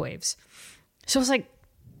radio waves. So it's like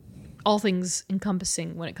all things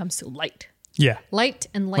encompassing when it comes to light. Yeah. Light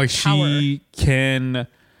and light Like power. she can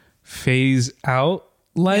phase out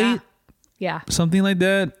light, Yeah. something like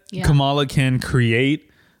that. Yeah. Kamala can create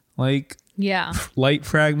like Yeah. light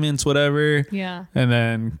fragments, whatever. Yeah. And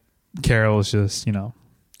then Carol's just,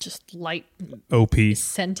 Just light OP.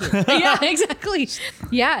 sentient. Yeah, exactly.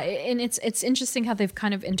 Yeah, and it's interesting how they've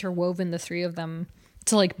kind of interwoven the three of them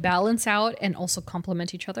to like balance out and also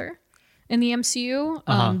complement each other in the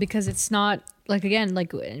MCU, because it's not like, again,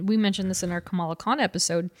 like we mentioned this in our Kamala Khan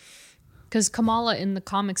episode, because Kamala in the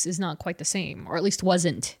comics is not quite the same, or at least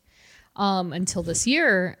wasn't until this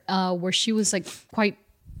year, where she was like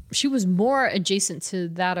she was more adjacent to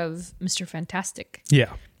that of Mr. Fantastic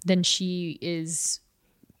Yeah. than she is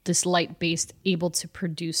this light-based, able to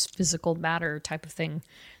produce physical matter type of thing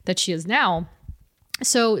that she is now.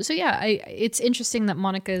 So yeah, it's interesting that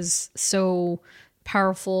Monica is so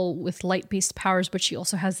powerful with light-based powers, but she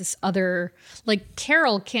also has this other, like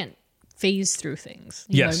Carol can't phase through things.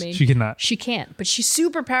 You know Yes, what I mean? she cannot. She can't, but she's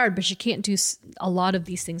super powered, but she can't do a lot of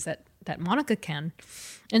these things that Monica can.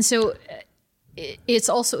 And so it's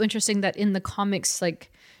also interesting that in the comics,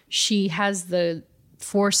 like she has the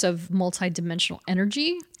force of multi-dimensional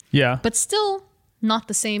energy, Yeah. but still not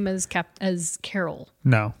the same as Carol,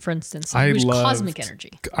 No. for instance, I who's loved- cosmic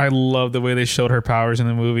energy. I love the way they showed her powers in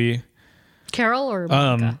the movie. Carol or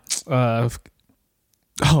Monica?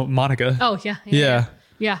 Monica. Oh, yeah. Yeah.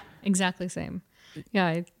 Yeah, exactly same. Yeah,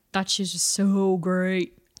 I thought she was just so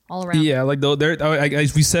great all around. Yeah, like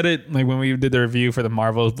we said it like when we did the review for the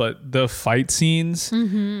Marvels, but the fight scenes,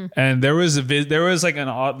 and there was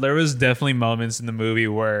definitely moments in the movie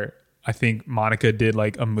where I think Monica did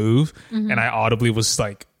like a move, and I audibly was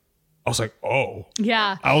like, oh,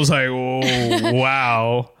 Yeah. I was like, oh,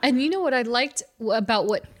 wow. And you know what I liked about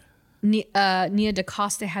what Nia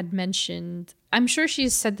DaCosta had mentioned? I'm sure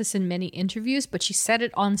she's said this in many interviews, but she said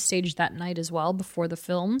it on stage that night as well before the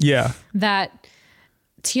film. Yeah, That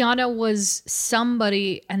Tiana was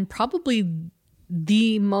somebody, and probably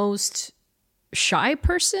the most shy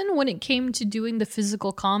person when it came to doing the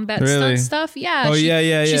physical combat Really? stuff. Yeah. Oh, she,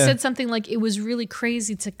 yeah. She said something like it was really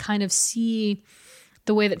crazy to kind of see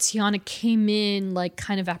the way that Tiana came in, like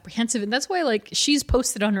kind of apprehensive. And that's why like she's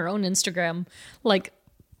posted on her own Instagram, like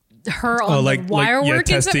her on like- the wire like, yeah, work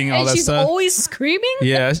and stuff, testing all and that she's stuff. always screaming.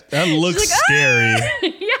 yeah, that looks like,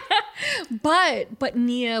 scary. But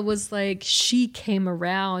Nia was like, she came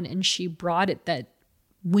around and she brought it that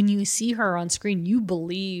when you see her on screen, you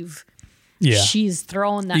believe Yeah, she's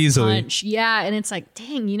throwing that Easily. punch. Yeah. And it's like,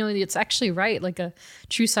 dang, it's actually right. Like a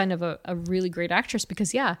true sign of a really great actress,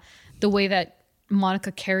 because the way that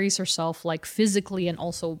Monica carries herself, like physically and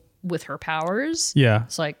also with her powers. yeah.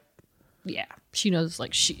 It's like, yeah, she knows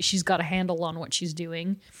like she's got a handle on what she's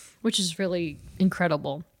doing, which is really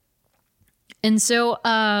incredible. And so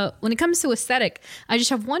when it comes to aesthetic, I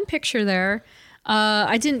just have one picture there.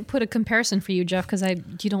 I didn't put a comparison for you, Jeff, because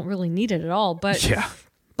you don't really need it at all.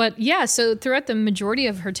 But yeah, so throughout the majority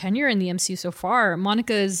of her tenure in the MCU so far,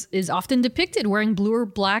 Monica is often depicted wearing blue or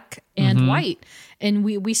black and white. And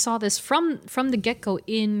we saw this from the get-go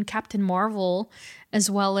in Captain Marvel,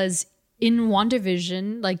 as well as in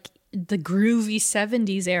WandaVision, like the groovy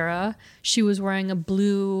 70s era. She was wearing a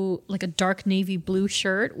blue, like a dark navy blue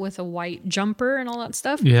shirt with a white jumper and all that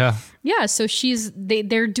stuff. Yeah. Yeah, so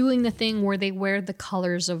they're doing the thing where they wear the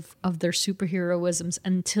colors of their superheroisms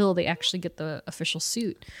until they actually get the official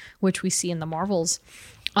suit, which we see in the Marvels.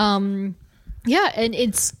 Yeah, and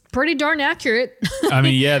it's pretty darn accurate. I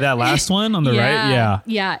mean, yeah, that last one on the right. Yeah.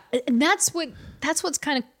 Yeah. And that's what's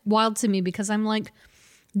kind of wild to me, because I'm like,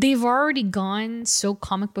 they've already gone so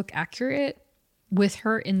comic book accurate with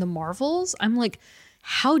her in the Marvels. I'm like,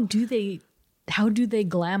 how do they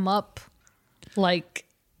glam up like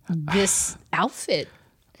this outfit?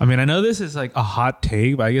 I mean, I know this is like a hot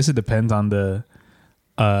take, but I guess it depends on the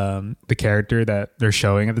character that they're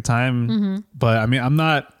showing at the time. Mm-hmm. But I mean, I'm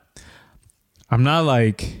not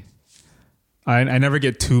like, I never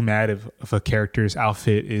get too mad if a character's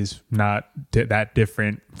outfit is not that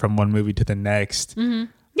different from one movie to the next.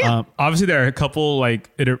 Mm-hmm. Yeah. Obviously there are a couple like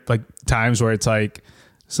times where it's like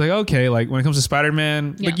okay, like when it comes to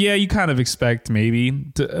Spider-Man, like you kind of expect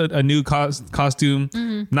maybe a new costume,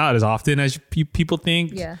 not as often as people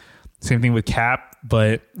think. Yeah. Same thing with Cap,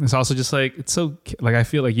 but it's also just like, it's so like, I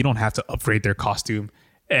feel like you don't have to upgrade their costume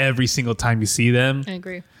every single time you see them. I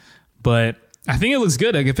agree. But I think it looks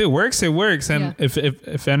good. Like if it works, it works. And if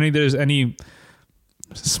there's any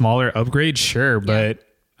smaller upgrade, sure. But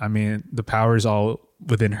I mean, the power is all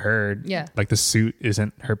within her. Yeah. Like the suit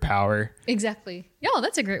isn't her power. Exactly. Yeah,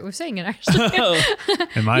 that's a great way of saying it, actually.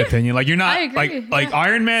 In my opinion, like you're not I agree. like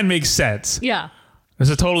Iron Man makes sense. Yeah. It's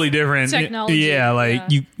a totally different technology. Yeah, like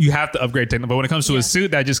you have to upgrade technology. But when it comes to a suit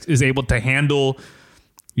that just is able to handle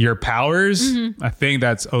your powers, I think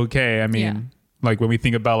that's okay. I mean, like when we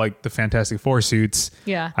think about like the Fantastic Four suits,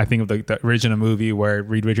 I think of the original movie where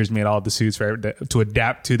Reed Richards made all the suits to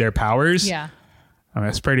adapt to their powers. Yeah. I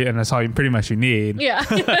mean, and that's all pretty much you need. Yeah.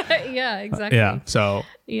 Yeah, exactly. Yeah. So.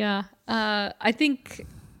 Yeah. I think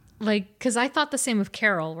because I thought the same of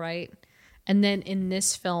Carol, right? And then in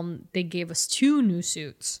this film, they gave us 2 new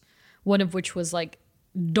suits, one of which was like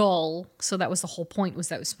dull. So that was the whole point, was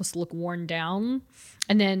that it was supposed to look worn down.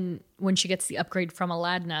 And then when she gets the upgrade from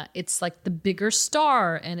Aladdin, it's like the bigger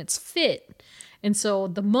star and it's fit. And so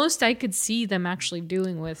the most I could see them actually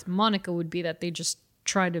doing with Monica would be that they just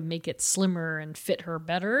try to make it slimmer and fit her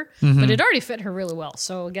better. But it already fit her really well.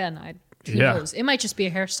 So again, who knows? It might just be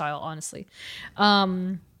a hairstyle, honestly.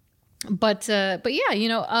 But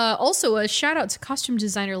yeah, also a shout out to costume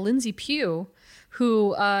designer Lindsay Pugh,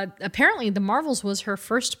 who apparently the Marvels was her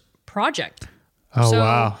first project. Oh,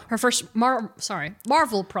 wow. Her first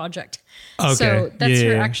Marvel project. Okay. So that's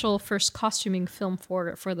her actual first costuming film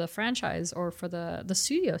for the franchise or for the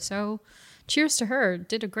studio. So cheers to her.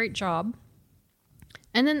 Did a great job.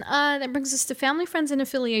 And then that brings us to family, friends, and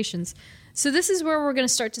affiliations. So this is where we're going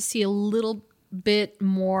to start to see a little bit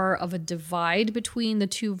more of a divide between the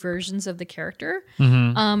 2 versions of the character.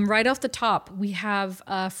 Right off the top, we have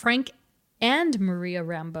Frank and Maria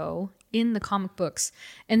Rambeau in the comic books.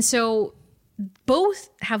 And so both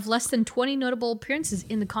have less than 20 notable appearances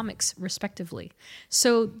in the comics, respectively.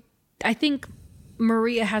 So I think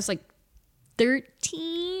Maria has like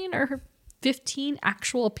 13 or 15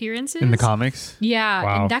 actual appearances In the comics? Yeah,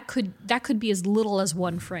 Wow. and that could be as little as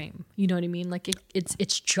 1 frame. You know what I mean? Like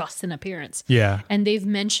it's just an appearance. Yeah. And they've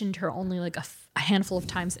mentioned her only like a handful of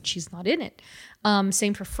times that she's not in it.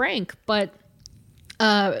 Same for Frank, but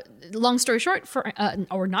long story short,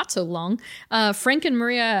 or not so long, Frank and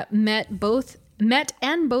Maria met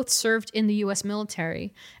and both served in the U.S.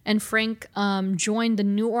 military. And Frank joined the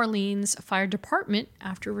New Orleans Fire Department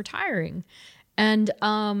after retiring. And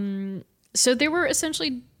so they were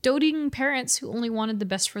essentially doting parents who only wanted the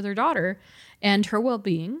best for their daughter and her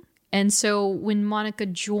well-being. And so when Monica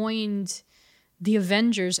joined the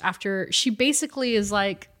Avengers, after she basically is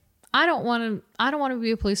like, I don't want to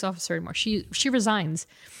be a police officer anymore. She resigns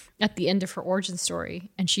at the end of her origin story,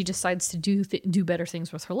 and she decides to do better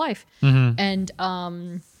things with her life. And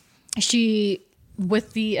she,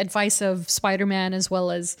 with the advice of Spider-Man as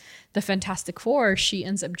well as the Fantastic Four, she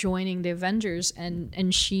ends up joining the Avengers,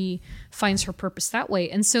 and she finds her purpose that way.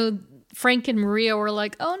 And so Frank and Maria were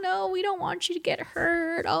like, oh no, we don't want you to get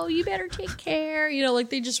hurt. Oh, you better take care. You know, like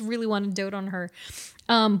they just really want to dote on her.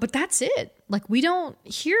 But that's it. Like we don't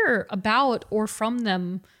hear about or from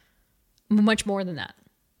them much more than that.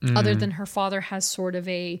 Other than her father has sort of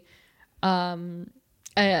a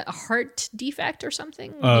heart defect or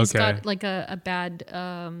something. Oh, He's okay. got like a bad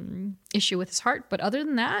issue with his heart. But other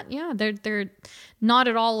than that, yeah, they're not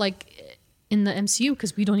at all like in the MCU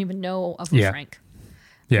because we don't even know of Frank.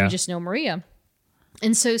 Yeah. We just know Maria.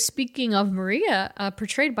 And so speaking of Maria,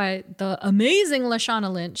 portrayed by the amazing Lashana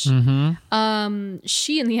Lynch,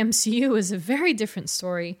 she in the MCU is a very different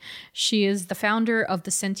story. She is the founder of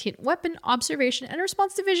the Sentient Weapon Observation and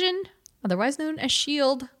Response Division, otherwise known as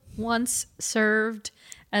SHIELD, once served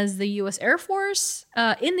as the U.S. Air Force,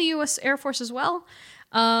 in the U.S. Air Force as well.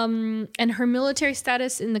 And her military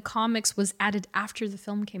status in the comics was added after the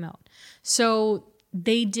film came out. So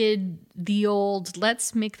they did the old,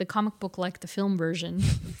 let's make the comic book like the film version.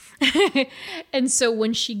 And so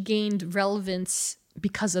when she gained relevance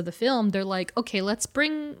because of the film, they're like, okay, let's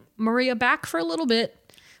bring Maria back for a little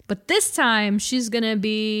bit. But this time she's going to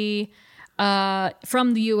be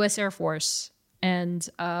from the U.S. Air Force. And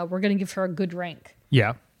we're going to give her a good rank.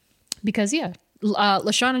 Yeah. Because,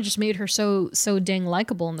 Lashana just made her so dang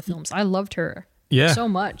likable in the films. I loved her so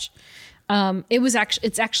much.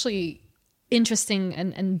 It's actually interesting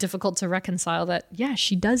and difficult to reconcile that,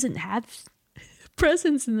 she doesn't have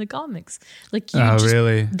presence in the comics. Like,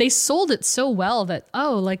 really? They sold it so well that,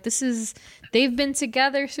 they've been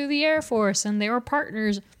together through the Air Force and they were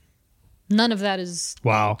partners. None of that is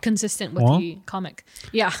consistent with the comic.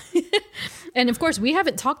 Yeah. And of course, we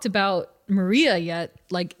haven't talked about Maria yet,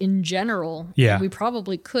 like in general. Yeah. We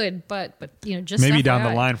probably could, but just maybe FYI. down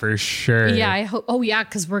the line for sure. Yeah, I hope. Oh, yeah,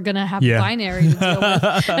 because we're going to have binary to deal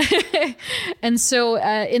with. And so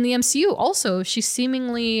in the MCU, also, she's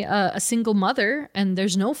seemingly a single mother, and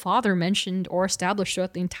there's no father mentioned or established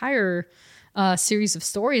throughout the entire series of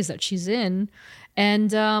stories that she's in.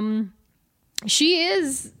 And she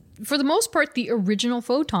is, for the most part, the original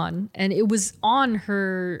Photon, and it was on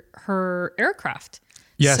her aircraft.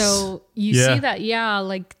 Yes. So you see that,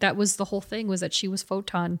 like that was the whole thing, was that she was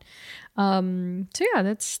Photon.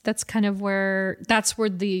 That's kind of where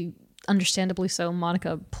the, understandably so,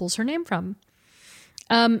 Monica pulls her name from.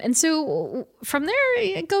 And so from there,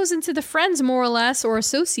 it goes into the friends, more or less, or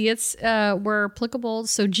associates were applicable.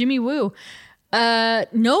 So Jimmy Woo,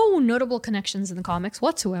 no notable connections in the comics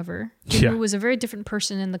whatsoever. Jimmy Woo was a very different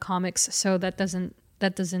person in the comics, so that doesn't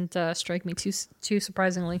strike me too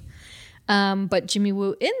surprisingly. But Jimmy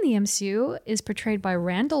Woo in the MCU is portrayed by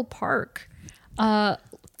Randall Park.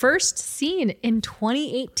 First seen in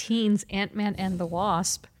 2018's Ant-Man and the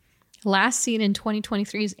Wasp. Last seen in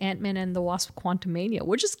 2023's Ant-Man and the Wasp Quantumania,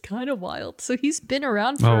 which is kind of wild. So he's been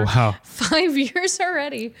around for 5 years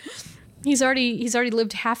already. He's already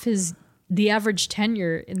lived half the average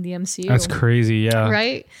tenure in the MCU. That's crazy, yeah.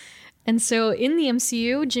 Right? And so in the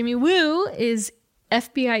MCU, Jimmy Woo is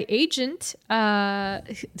FBI agent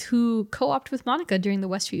who co-opted with Monica during the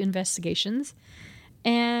Westview investigations.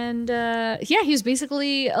 And he was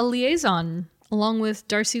basically a liaison along with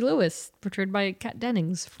Darcy Lewis, portrayed by Kat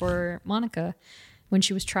Dennings, for Monica when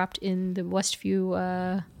she was trapped in the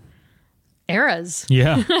Westview eras.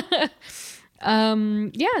 Yeah.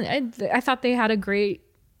 I thought they had a great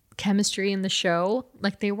chemistry in the show.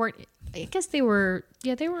 Like they were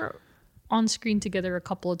on screen together a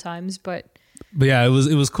couple of times, but yeah, it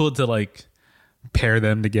was cool to like pair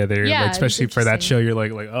them together. Yeah, like, especially for that show. You're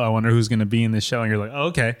like, oh, I wonder who's gonna be in this show, and you're like, oh,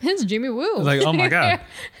 okay, it's Jimmy Woo. Like, oh my god,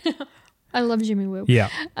 I love Jimmy Woo. Yeah.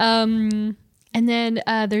 And then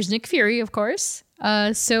there's Nick Fury, of course.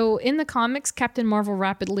 So in the comics, Captain Marvel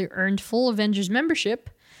rapidly earned full Avengers membership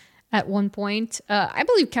at one point. I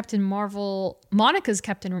believe Monica's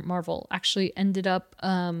Captain Marvel actually ended up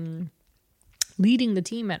leading the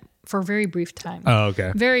team for a very brief time. Oh,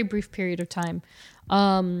 okay. Very brief period of time.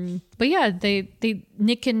 But yeah,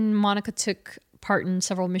 Nick and Monica took part in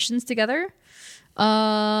several missions together.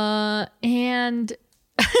 And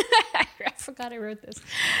I forgot I wrote this.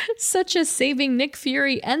 Such as saving Nick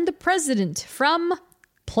Fury and the President from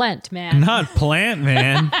Plant Man. Not Plant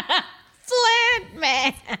Man. Plant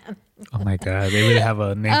Man. Oh my god, they would have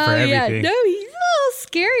a name for everything. Yeah. No, he's a little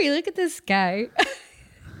scary. Look at this guy.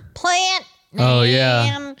 Plant Man. Oh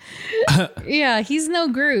yeah. Yeah, he's no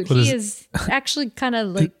Groot. He is actually kind of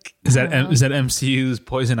like. Is that MCU's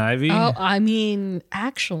Poison Ivy? Oh, I mean,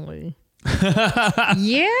 actually.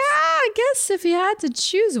 Yeah, I guess if you had to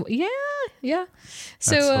choose, yeah.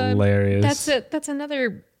 So that's hilarious. That's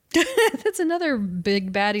another that's another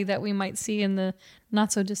big baddie that we might see in the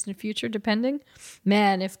not so distant future, depending.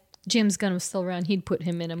 Man, if James Gunn was still around, he'd put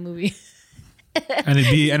him in a movie.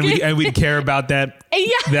 and we'd care about that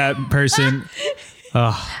that person.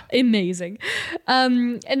 Amazing.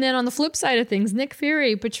 And then on the flip side of things, Nick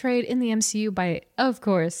Fury, portrayed in the MCU by, of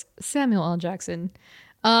course, Samuel L. Jackson.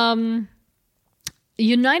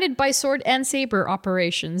 United by sword and saber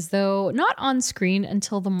operations, though not on screen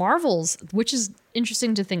until the Marvels, which is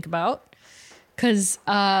interesting to think about, because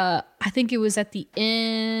I think it was at the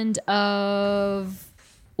end of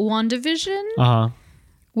WandaVision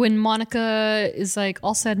when Monica is like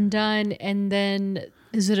all said and done, and then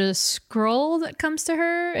is it a scroll that comes to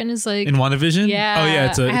her and is like in WandaVision? Yeah. Oh yeah,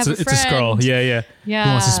 it's a scroll. Yeah. Who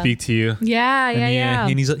wants to speak to you? Yeah.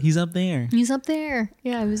 And he's up there. He's up there.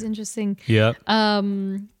 Yeah, it was interesting. Yeah.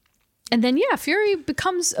 then Fury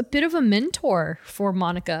becomes a bit of a mentor for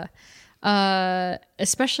Monica,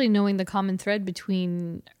 especially knowing the common thread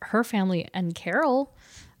between her family and Carol.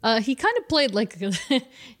 He kind of played like he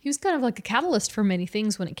was kind of like a catalyst for many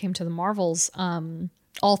things when it came to the Marvels.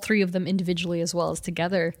 All three of them individually as well as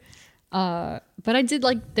together. But I did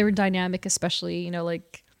like their dynamic, especially,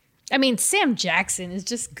 Sam Jackson is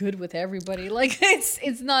just good with everybody. Like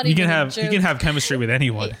it's not You even can a have joke. you can have chemistry with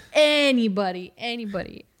anyone. Anybody.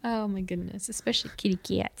 Oh my goodness, especially kitty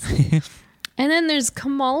cats. And then there's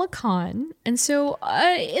Kamala Khan. And so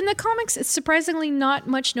in the comics, it's surprisingly not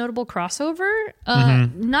much notable crossover.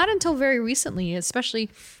 Not until very recently, especially.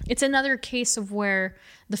 It's another case of where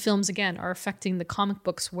the films, again, are affecting the comic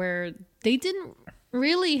books where they didn't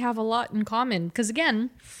really have a lot in common. Because,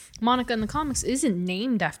 again, Monica in the comics isn't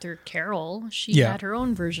named after Carol. She had her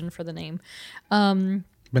own version for the name.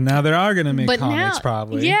 But now they are going to make comics, now,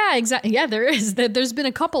 probably. Yeah, exactly. Yeah, there is. There's been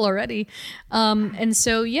a couple already. And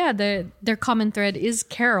so, their common thread is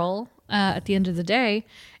Carol at the end of the day.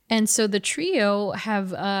 And so the trio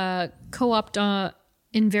have co-opted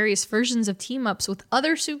in various versions of team-ups with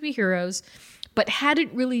other superheroes, but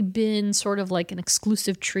hadn't really been sort of like an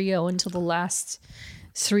exclusive trio until the last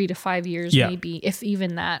 3 to 5 years, maybe, if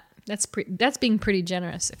even that. That's being pretty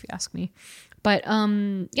generous, if you ask me. But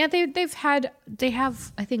they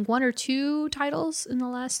have I think 1 or 2 titles in the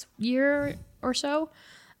last year or so.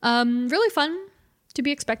 Really fun, to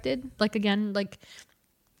be expected. Like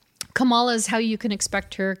Kamala's how you can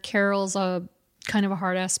expect her. Carol's a kind of a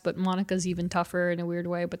hard ass, but Monica's even tougher in a weird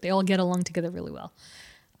way. But they all get along together really well,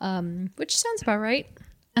 which sounds about right.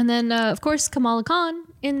 And then of course Kamala Khan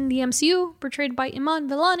in the MCU, portrayed by Iman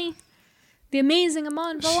Vellani. The amazing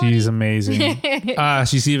Iman Vellani. She's amazing.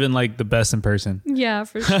 She's even like the best in person. Yeah,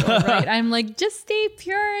 for sure. Right. I'm like, just stay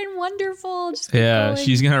pure and wonderful. Just keep going.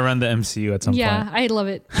 She's going to run the MCU at some point. Yeah, I love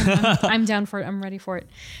it. I'm down for it. I'm ready for it.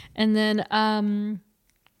 And then,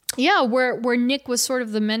 where Nick was sort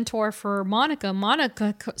of the mentor for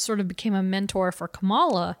Monica sort of became a mentor for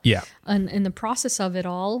Kamala. Yeah. In the process of it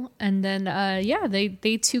all. And then,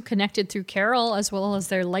 they two connected through Carol as well as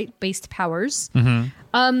their light-based powers. Mm-hmm.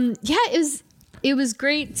 It was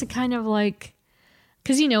great to kind of like,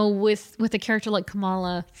 because, with a character like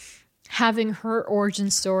Kamala, having her origin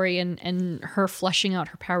story and her fleshing out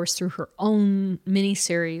her powers through her own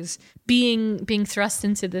miniseries, being thrust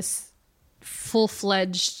into this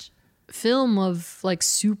full-fledged film of like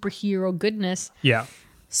superhero goodness. Yeah.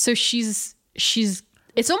 So she's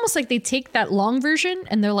it's almost like they take that long version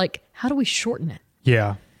and they're like, how do we shorten it?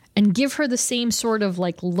 Yeah. And give her the same sort of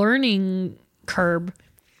like learning curve,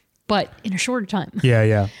 but in a shorter time. Yeah,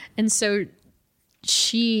 yeah. And so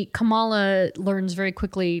Kamala learns very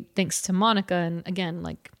quickly thanks to Monica, and again,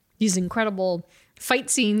 like these incredible fight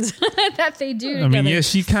scenes that they do together. I mean, yeah,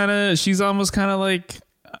 she's almost kind of like,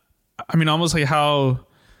 almost like how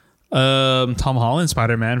Tom Holland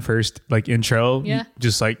Spider-Man first like intro,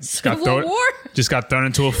 just like got thrown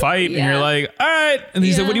into a fight, and you're like, all right, and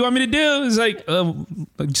he said, what do you want me to do? It's like,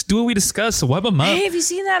 just do what we discussed, web them up. Hey, have you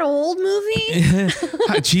seen that old movie?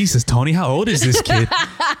 Jesus, Tony, how old is this kid?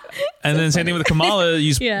 And then same thing with Kamala.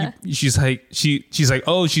 She's like,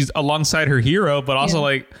 oh, she's alongside her hero, but also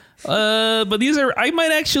like, but I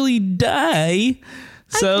might actually die.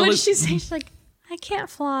 So what did she say? She's like, I can't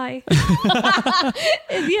fly.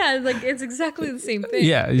 Yeah, like it's exactly the same thing.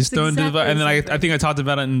 Yeah, you just throw into the and then I think I talked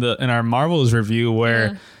about it in our Marvels review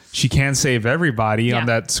where she can't save everybody on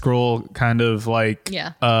that scroll kind of like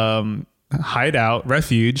hideout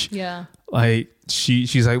refuge. Yeah, like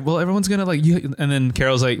she's like, well, everyone's gonna like you, and then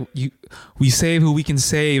Carol's like, we save who we can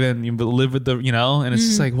save, and you live with the and it's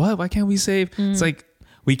just like, what? Why can't we save? It's like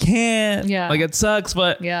we can't. Yeah, like it sucks,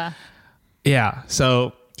 but yeah.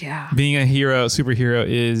 So. Yeah. Being a superhero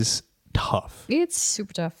is tough. It's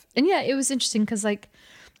super tough. And yeah, it was interesting because like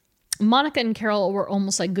Monica and Carol were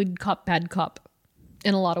almost like good cop, bad cop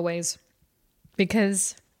in a lot of ways.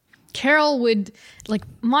 Because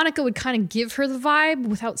Monica would kind of give her the vibe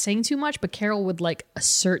without saying too much, but Carol would like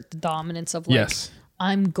assert the dominance of like,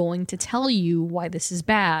 I'm going to tell you why this is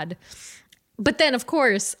bad. But then of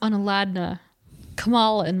course on Aladna,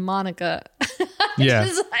 Kamala and Monica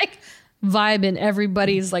just like vibe in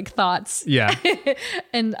everybody's like thoughts. Yeah.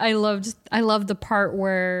 And I loved the part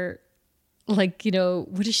where like,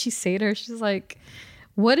 what does she say to her? She's like,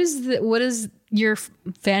 what is your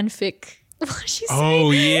fanfic? What did she say?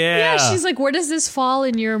 Oh yeah. Yeah. She's like, where does this fall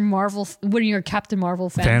in your Captain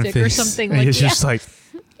Marvel fanfic or something like that? It's just like,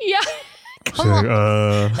 yeah. Come on.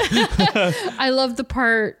 I love the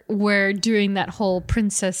part where during that whole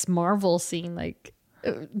Princess Marvel scene, like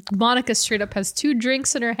Monica straight up has 2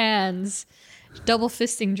 drinks in her hands double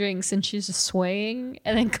fisting drinks and she's just swaying,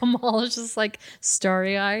 and then Kamal is just like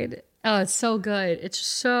starry eyed. Oh, it's so good. It's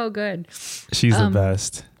so good. She's the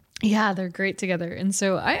best. Yeah, they're great together. And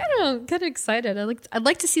so I don't know, kind of excited. I'd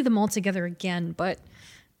like to see them all together again, but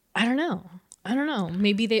I don't know.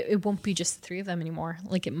 Maybe it won't be just the three of them anymore.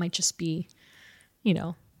 Like it might just be,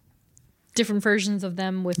 different versions of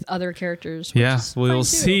them with other characters. Yeah, we'll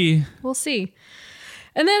see. We'll see.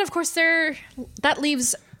 And then of course that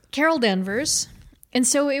leaves Carol Danvers. And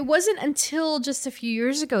so it wasn't until just a few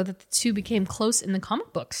years ago that the two became close in the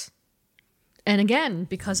comic books. And again,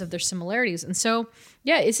 because of their similarities. And so,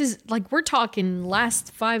 yeah, this is like, we're talking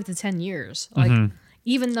last 5 to 10 years. Like,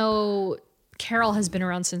 even though Carol has been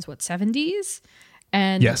around since 70s,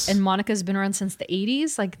 and Monica's been around since the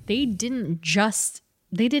 80s, like they didn't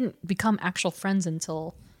become actual friends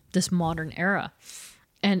until this modern era.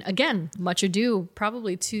 And again, much ado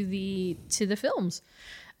probably to the films.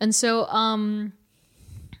 And so,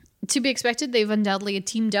 to be expected, they've undoubtedly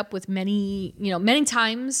teamed up with many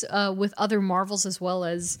times with other Marvels, as well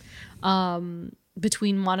as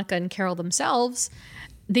between Monica and Carol themselves.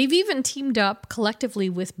 They've even teamed up collectively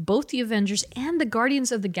with both the Avengers and the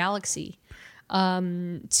Guardians of the Galaxy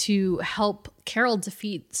to help Carol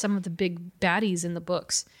defeat some of the big baddies in the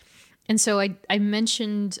books. And so I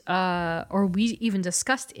mentioned, or we even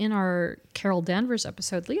discussed in our Carol Danvers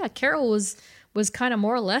episode, Carol was kind of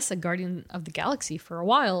more or less a Guardian of the Galaxy for a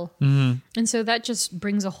while. Mm-hmm. And so that just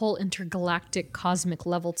brings a whole intergalactic cosmic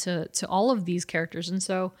level to all of these characters. And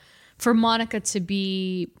so for Monica to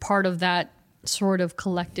be part of that sort of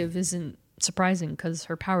collective isn't surprising because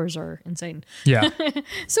her powers are insane. Yeah.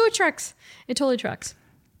 So it tracks. It totally tracks.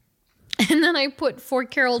 And then I put for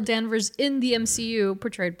Carol Danvers in the MCU,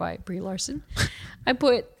 portrayed by Brie Larson, I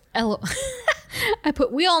put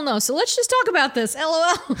we all know. So let's just talk about this.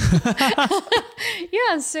 LOL.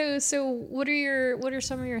 Yeah. So what are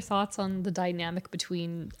some of your thoughts on the dynamic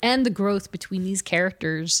between and the growth between these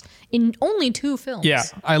characters in only 2 films? Yeah,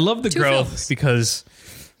 I love the growth films. Because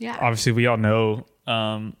obviously we all know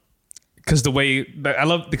because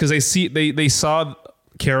they saw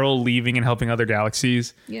Carol leaving and helping other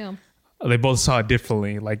galaxies. Yeah. They both saw it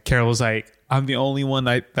differently. Like Carol was like, I'm the only one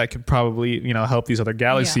that could probably, help these other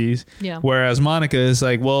galaxies. Yeah. Whereas Monica is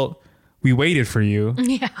like, well, we waited for you.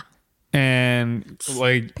 Yeah. And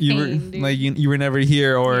like you were never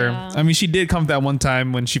here. Or I mean, she did come that one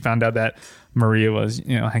time when she found out that Maria was,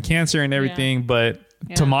 had cancer and everything. Yeah. But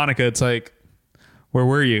to Monica, it's like, where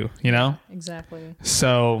were you? Exactly.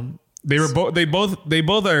 So they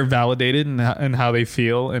both are validated in how they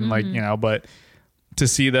feel and but to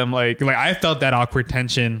see them like I felt that awkward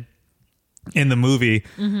tension in the movie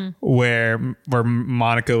where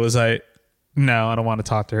Monica was like, no, I don't want to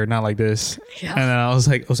talk to her, not like this. Yeah. And then I was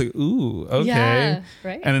like, ooh, okay. Yeah,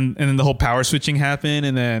 right. And then the whole power switching happened,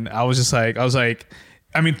 and then I was like,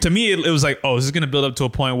 I mean, to me it was like, oh, this is gonna build up to a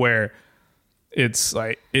point where it's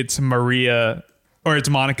Maria or it's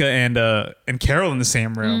Monica and Carol in the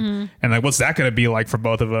same room, and like, what's that gonna be like for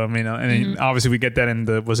both of them, And then obviously we get that in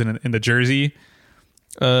the Jersey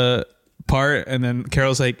part, and then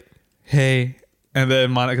Carol's like, hey, and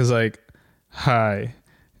then Monica's like, hi,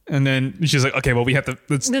 and then she's like, okay, well, we have to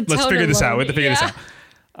let's figure this out. We have to figure this out.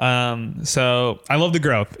 So I love the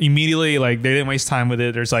growth immediately. Like they didn't waste time with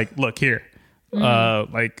it. There's like, look here,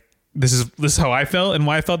 like this is how I felt and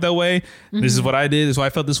why I felt that way. This is what I did. This is why I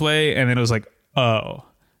felt this way. And then it was like, oh,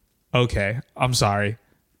 okay, I'm sorry.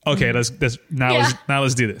 Okay, let's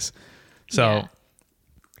do this. So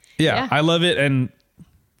yeah, I love it, and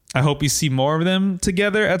I hope we see more of them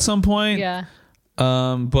together at some point. Yeah.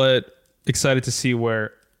 But excited to see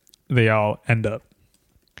where they all end up.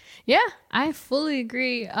 Yeah, I fully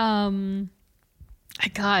agree. God,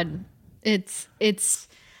 it's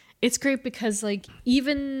great because like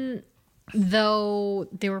even though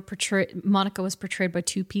Monica was portrayed by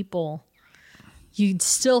 2 people, you'd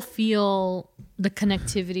still feel the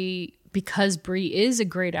connectivity because Brie is a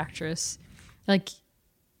great actress. Like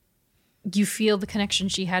you feel the connection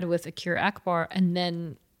she had with Akira Akbar and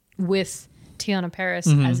then with Tiana Paris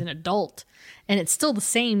as an adult. And it's still the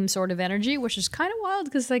same sort of energy, which is kind of wild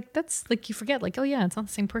because like that's like you forget like, oh yeah, it's not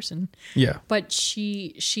the same person. Yeah. But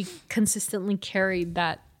she consistently carried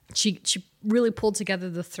that. She really pulled together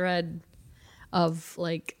the thread of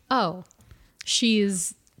like, oh,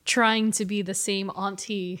 she's trying to be the same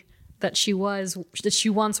auntie that she once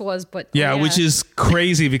was, but which is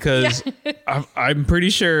crazy because I'm pretty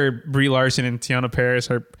sure Brie Larson and Tiana Paris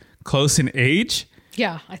are close in age.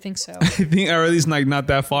 Yeah, I think so. I think, or at least like not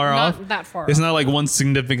that far off. Not that far. It's not like one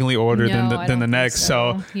significantly older than the next.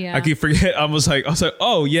 So I keep forget. I was like,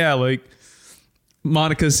 oh yeah, like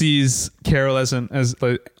Monica sees Carol as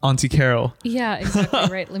like Auntie Carol. Yeah,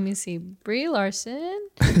 exactly right. Let me see. Brie Larson.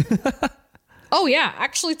 Oh yeah,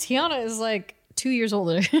 actually Tiana is like 2 years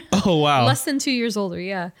older. Oh wow. Less than 2 years older,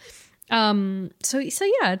 yeah. So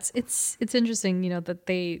yeah, it's interesting, that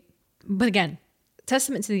they, but again,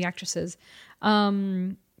 testament to the actresses.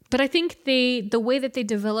 But I think the way that they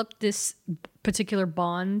developed this particular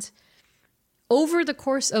bond over the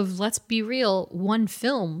course of, let's be real, one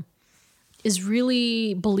film is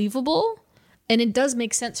really believable, and it does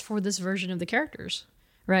make sense for this version of the characters,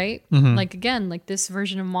 right? Like again, like this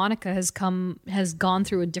version of Monica has gone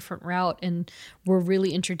through a different route, and we're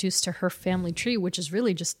really introduced to her family tree, which is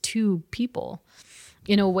really just two people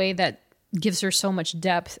in a way that gives her so much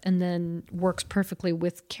depth, and then works perfectly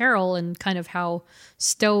with Carol and kind of how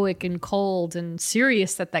stoic and cold and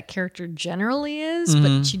serious that character generally is.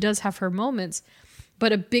 But she does have her moments.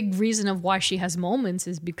 But a big reason of why she has moments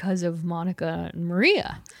is because of Monica and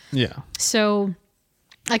Maria. Yeah. So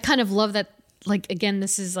I kind of love that. Like, again,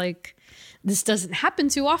 this doesn't happen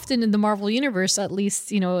too often in the Marvel universe, at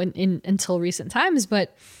least, in until recent times.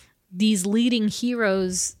 But these leading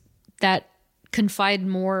heroes that confide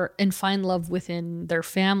more and find love within their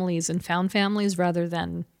families and found families rather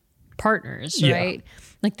than partners, right?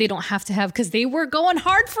 Like they don't have to have, because they were going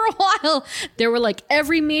hard for a while. They were like,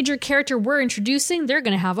 every major character we're introducing, they're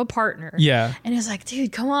going to have a partner. Yeah. And it's like,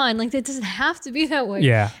 dude, come on. Like that doesn't have to be that way.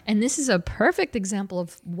 Yeah. And this is a perfect example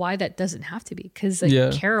of why that doesn't have to be. Because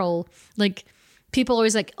like Carol, like people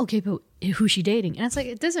always like, okay, but who's she dating? And it's like,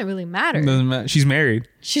 it doesn't really matter. Doesn't matter. She's married.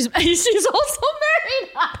 She's also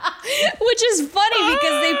married, which is funny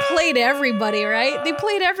because they played everybody, right? They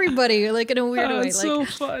played everybody like in a weird way. Like, so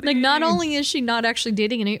funny. Like not only is she not actually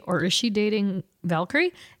dating or is she dating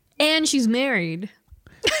Valkyrie, and she's married.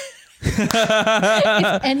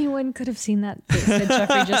 If anyone could have seen that face that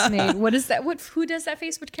Jeffrey just made, what is that? Who does that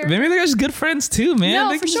face? What character? Maybe they're just good friends too, man. No,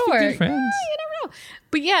 they for can just be sure. good friends. You never know.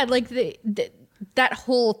 But yeah, like that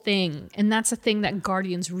whole thing, and that's a thing that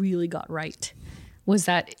Guardians really got right, was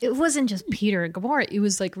that it wasn't just Peter and Gamora. It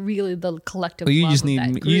was like really the collective. Well, you love just of need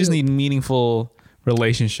that you just group. need meaningful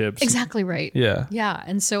relationships. Exactly right. Yeah. Yeah.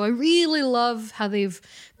 And so I really love how they've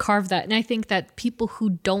carved that. And I think that people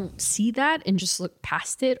who don't see that and just look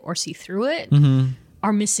past it or see through it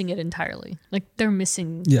are missing it entirely. Like they're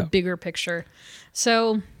missing the bigger picture.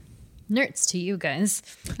 So nerds to you guys.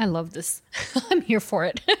 I love this. I'm here for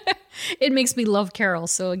it. It makes me love Carol.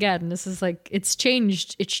 So again, this is like, it's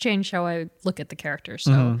changed how I look at the character.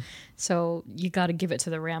 So you got to give it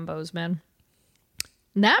to the Rambos, man.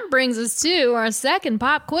 That brings us to our second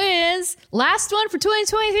pop quiz. Last one for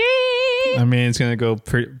 2023. I mean, it's going to go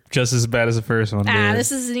just as bad as the first one.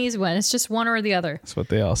 This is an easy one. It's just one or the other. That's what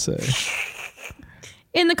they all say.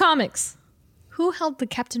 In the comics, who held the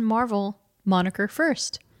Captain Marvel moniker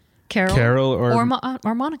first? Carol or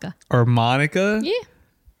Monica? Or Monica? Yeah.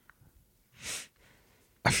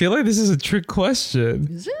 I feel like this is a trick question.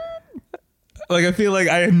 Is it? Like I feel like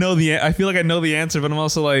I know the answer, but I'm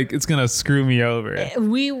also like it's gonna screw me over.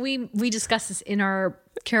 We discussed this in our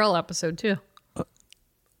Carol episode too.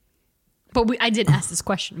 But I didn't ask this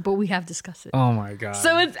question, but we have discussed it. Oh my god!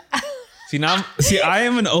 So it's I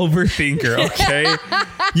am an overthinker. Okay,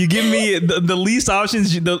 you give me the least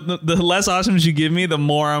options, the less options you give me, the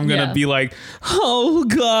more I'm gonna be like, oh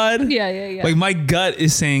god. Yeah. Like my gut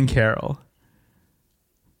is saying Carol.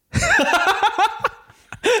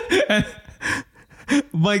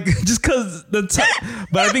 Like just because but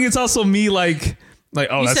I think it's also me like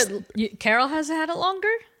oh, you said Carol has had it longer.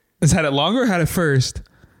 Has had it longer or had it first?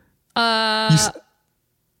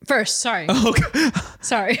 First, sorry. Okay.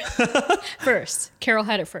 Sorry. First. Carol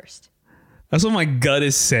had it first. That's what my gut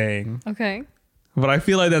is saying. Okay. But I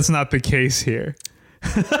feel like that's not the case here.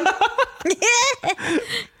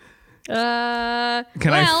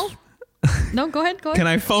 No, go ahead. Can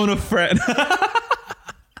I phone a friend?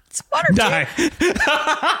 It's one or Die.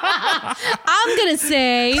 I'm gonna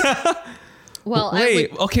say. Well,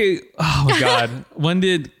 wait. Okay. Oh my god. When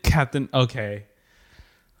did Captain? Okay.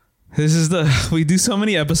 This is we do so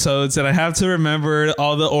many episodes that I have to remember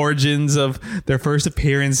all the origins of their first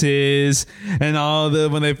appearances and all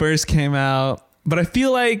when they first came out. But I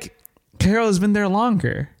feel like Carol has been there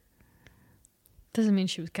longer. Doesn't mean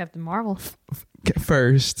she was Captain Marvel.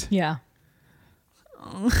 First. Yeah.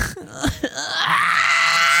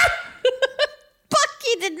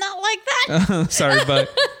 Bucky did not like that. Sorry, Buck.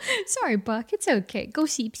 Sorry, Buck. It's okay. Go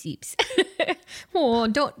seeps. Oh,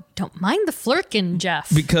 don't mind the flirkin',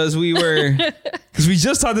 Jeff. Because we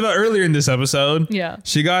just talked about earlier in this episode. Yeah.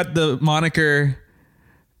 She got the moniker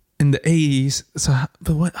in the 80s. So,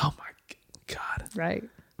 but what? Oh my God. Right.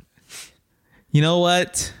 You know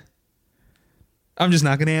what? I'm just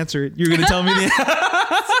not going to answer it. You're going to tell me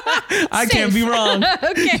I can't be wrong.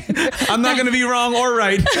 Okay. I'm not going to be wrong or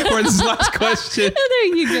right for this last question.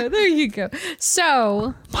 There you go.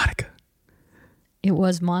 So Monica. it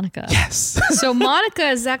was Monica. Yes. So Monica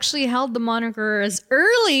has actually held the moniker as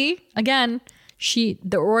early. Again,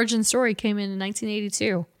 the origin story came in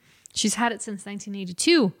 1982. She's had it since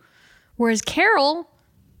 1982. Whereas Carol,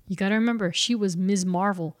 you got to remember, she was Ms.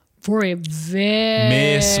 Marvel for a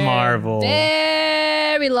Miss Marvel.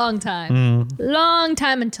 very long time. Long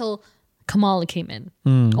time until Kamala came in.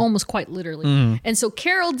 Almost quite literally. And so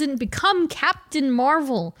Carol didn't become Captain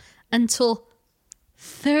Marvel until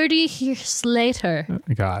 30 years later. Oh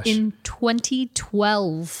my gosh. In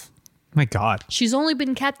 2012. My God. She's only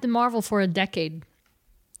been Captain Marvel for a decade.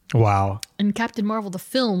 Wow. And Captain Marvel, the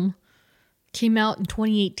film, came out in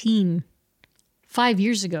 2018. 5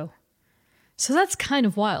 years ago. So that's kind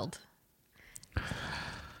of wild.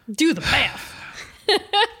 Do the math.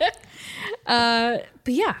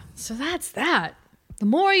 But yeah, so that's that. The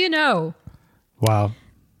more you know. Wow.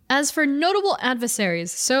 As for notable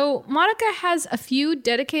adversaries, so Monica has a few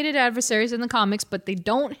dedicated adversaries in the comics, but they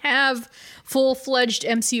don't have full-fledged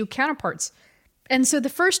MCU counterparts. And so the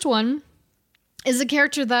first one is a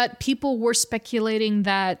character that people were speculating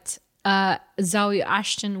that Zoe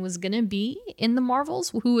Ashton was going to be in the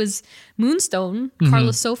Marvels, who is Moonstone,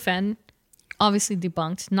 Carla Sofen. Obviously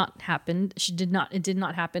debunked, not happened. It did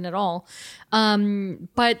not happen at all.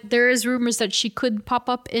 But there is rumors that she could pop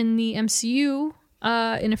up in the MCU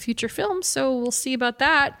in a future film, so we'll see about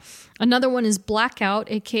that. Another one is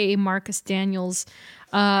Blackout, aka Marcus Daniels,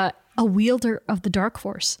 a wielder of the Dark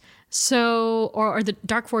Force. So, or the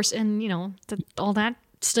Dark Force, and all that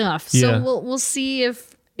stuff. Yeah. So we'll see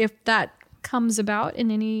if that comes about in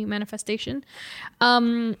any manifestation.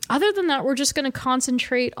 Other than that, we're just going to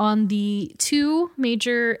concentrate on the two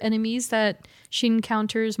major enemies that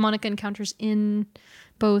Monica encounters in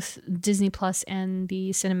both Disney Plus and the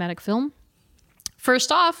cinematic film.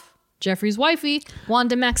 First off, Jeffrey's wifey,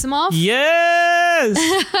 Wanda Maximoff. Yes.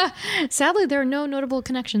 Sadly, there are no notable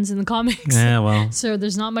connections in the comics. Yeah, well. So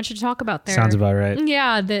there's not much to talk about there. Sounds about right.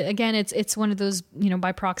 Yeah, again, it's one of those,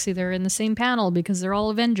 by proxy, they're in the same panel because they're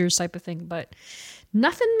all Avengers type of thing, but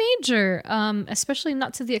nothing major, especially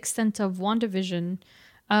not to the extent of WandaVision,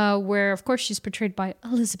 where, of course, she's portrayed by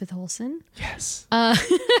Elizabeth Olsen. Yes.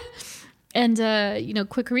 And,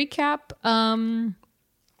 quick recap.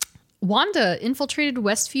 Wanda infiltrated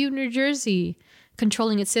Westview, New Jersey,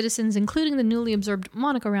 controlling its citizens, including the newly absorbed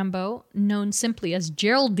Monica Rambeau, known simply as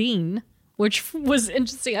Geraldine, which was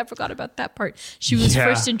interesting. I forgot about that part. She was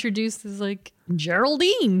first introduced as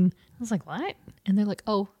Geraldine. I was like, what? And they're like,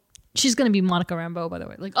 oh, she's going to be Monica Rambeau, by the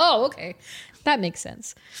way. Like, oh, okay. That makes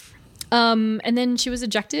sense. And then she was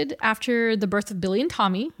ejected after the birth of Billy and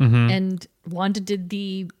Tommy. And Wanda did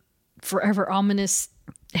the forever ominous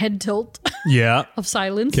head tilt of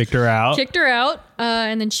silence. Kicked her out.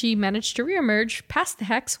 And then she managed to reemerge past the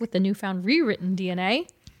hex with the newfound rewritten DNA.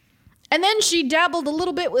 And then she dabbled a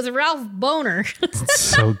little bit with Ralph Boner.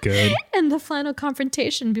 So good. And the final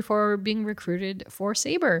confrontation before being recruited for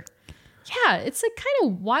Saber. Yeah, it's kind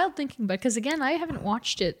of wild thinking, but because again, I haven't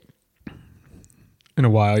watched it in a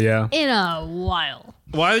while. Yeah.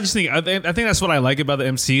 Well, I just think I think that's what I like about the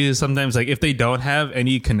MCU is sometimes if they don't have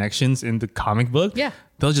any connections in the comic book,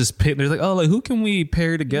 they'll just pick. They're like, oh, who can we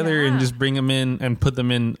pair together and just bring them in and put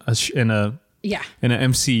them in an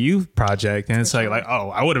MCU project, and it's like oh,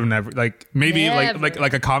 I would have never maybe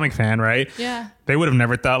like a comic fan, right? Yeah, they would have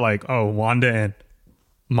never thought oh, Wanda and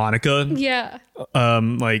Monica,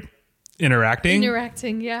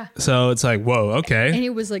 interacting, yeah. So it's whoa, okay, and it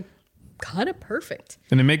was kind of perfect,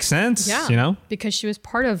 and it makes sense, because she was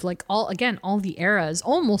part of almost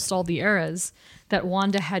all the eras that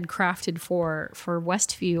Wanda had crafted for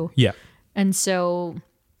Westview, and so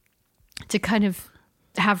to kind of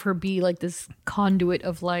have her be this conduit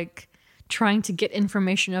of trying to get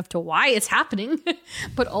information as to why it's happening,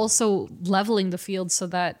 but also leveling the field so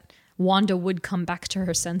that Wanda would come back to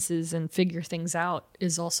her senses and figure things out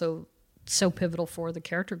is also so pivotal for the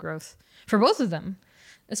character growth for both of them.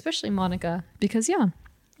 Especially Monica, because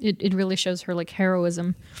it really shows her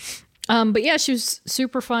heroism. But yeah, she was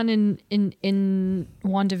super fun in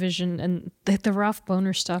WandaVision, and the Ralph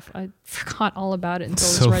Boner stuff. I forgot all about it until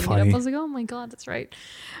I was writing it up. I was like, oh my god, that's right.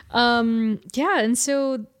 And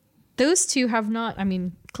so those two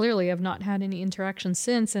clearly have not had any interaction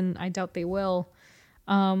since, and I doubt they will.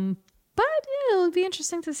 But it'll be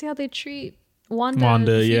interesting to see how they treat Wanda in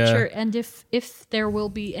the future, and if there will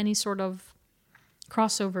be any sort of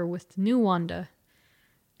crossover with new Wanda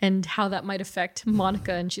and how that might affect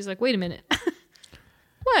Monica. And she's like, wait a minute,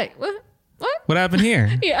 What? What happened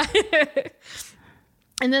here? Yeah.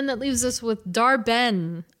 And then that leaves us with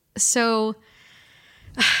Dar-Ben. So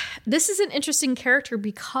this is an interesting character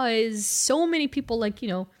because so many people, like, you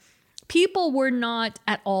know, people were not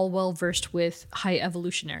at all well versed with High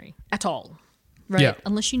Evolutionary at all, right? Yeah.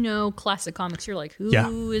 Unless you know classic comics, you're like,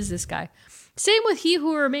 who is this guy? Same with He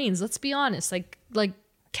Who Remains. Let's be honest. Like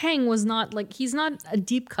Kang was not like, he's not a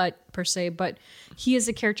deep cut per se, but he is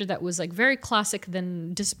a character that was like very classic,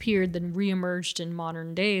 then disappeared, then reemerged in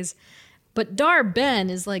modern days. But Dar-Ben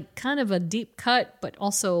is like kind of a deep cut, but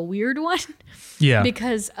also a weird one. Yeah.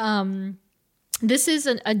 Because this is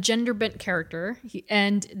a gender bent character,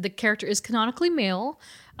 and the character is canonically male,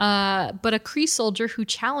 but a Kree soldier who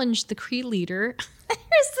challenged the Kree leader.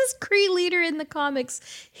 There's this Kree leader in the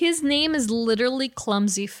comics. His name is literally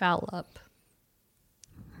Clumsy Foul Up.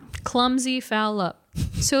 Clumsy Foul Up.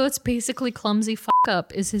 So it's basically Clumsy Fuck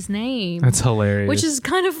Up is his name. That's hilarious. Which is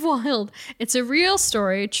kind of wild. It's a real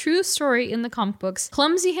story, a true story in the comic books.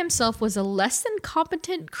 Clumsy himself was a less than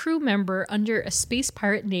competent crew member under a space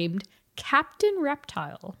pirate named Captain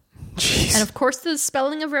Reptile. Jeez. And of course, the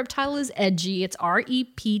spelling of reptile is edgy. It's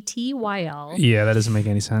Reptyl. Yeah, that doesn't make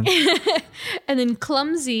any sense. And then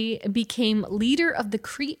Clumsy became leader of the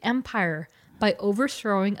Kree Empire by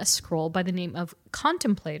overthrowing a Skrull by the name of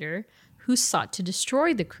Contemplator, who sought to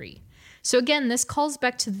destroy the Kree. So again, this calls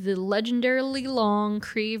back to the legendarily long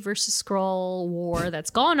Kree versus Skrull war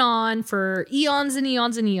that's gone on for eons and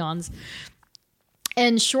eons and eons.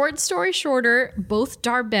 And short story shorter, both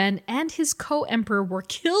Dar-Ben and his co-emperor were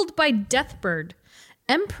killed by Deathbird,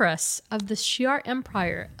 empress of the Shi'ar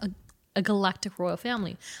Empire, a galactic royal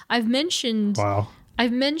family. I've mentioned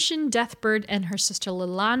Deathbird and her sister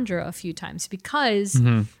Lilandra a few times because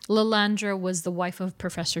Lilandra was the wife of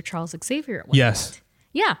Professor Charles Xavier at one point.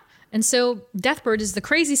 Yeah. And so Deathbird is the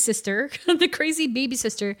crazy sister, the crazy baby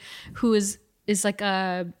sister, who is like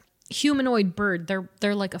a humanoid bird.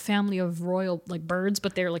 They're like a family of royal like birds,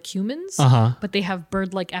 but they're like humans. But they have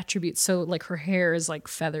bird-like attributes. So like her hair is like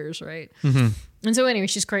feathers, right? And so anyway,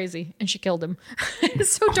 she's crazy and she killed him.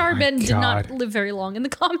 So Dar-Ben did not live very long in the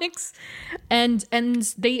comics. And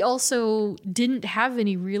they also didn't have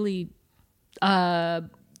any really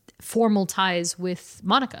formal ties with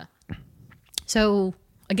Monica. So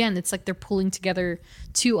again, it's like they're pulling together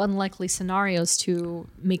two unlikely scenarios to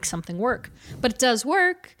make something work. But it does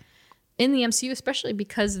work in the MCU, especially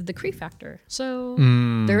because of the Kree factor. So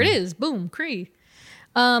there it is. Boom, Kree.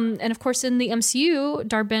 And of course, in the MCU,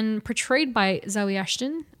 Dar-Ben, portrayed by Zoe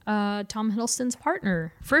Ashton, Tom Hiddleston's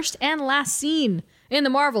partner. First and last scene in the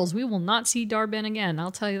Marvels. We will not see Dar-Ben again.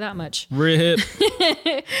 I'll tell you that much. RIP.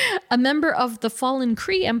 A member of the fallen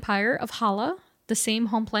Kree Empire of Hala, the same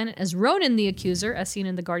home planet as Ronan the Accuser, as seen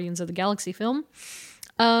in the Guardians of the Galaxy film.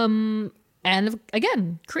 And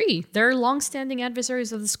again, Kree. They're long-standing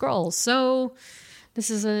adversaries of the Skrulls. So this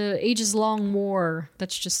is a ages-long war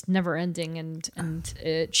that's just never-ending, and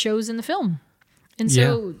it shows in the film. And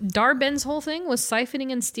so Dar-Ben's whole thing was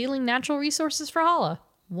siphoning and stealing natural resources for Hala.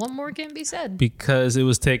 What more can be said? Because it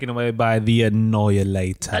was taken away by the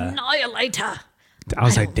Annihilator. I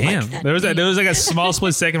was like, damn. There was like a small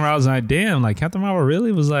split second where I was like, damn, like Captain Marvel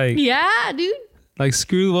really was like, yeah, dude. Like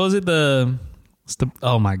screw, what was it?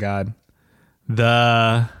 Oh my God. It's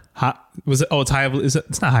high,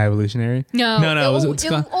 it's not High Evolutionary. No. The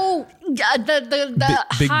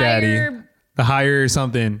Big higher, Daddy. The higher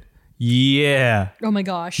something. Yeah. Oh my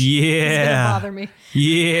gosh. Yeah. It's gonna bother me.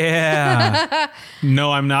 Yeah.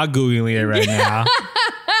 No, I'm not Googling it right now.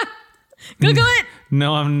 Google it.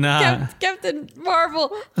 No, I'm not. Captain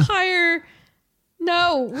Marvel, higher.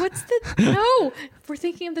 No, no. We're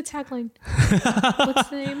thinking of the tagline. What's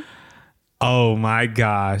the name? Oh my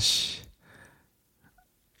gosh.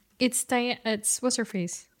 It's Diane. What's her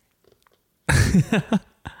face? Oh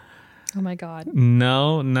my God.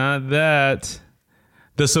 No, not that.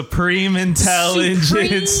 The Supreme Intelligence.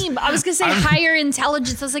 Supreme. I was gonna say higher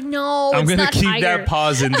intelligence. I was like, no, I'm gonna keep higher. that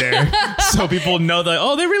pause in there so people know that.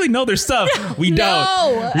 Oh, they really know their stuff. We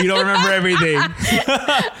don't. We don't remember everything.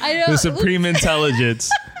 I know. The Supreme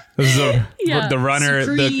Intelligence. The runner.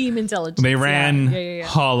 Supreme Intelligence. They ran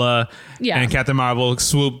Hala, Yeah. and Captain Marvel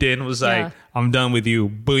swooped in. Was like, I'm done with you.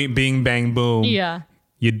 Bing, bang, boom. Yeah.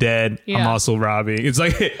 You're dead. Yeah. I'm also robbing. It's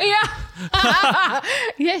like,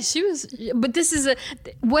 yeah, she was. But this is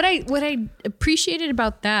what I appreciated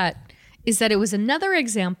about that is that it was another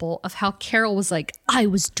example of how Carol was like, I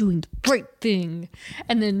was doing the right thing,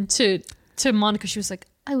 and then to Monica, she was like,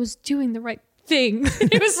 I was doing the right thing.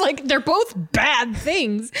 It was like they're both bad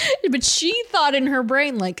things, but she thought in her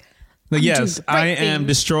brain like, Like, I'm yes, doing the I right am thing.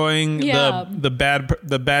 destroying Yeah. the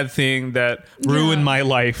bad thing that ruined my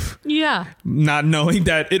life, Yeah. not knowing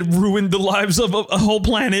that it ruined the lives of a whole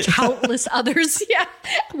planet, Countless others. Yeah.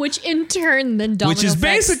 Which in turn then domino which is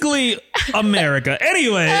effects. basically America.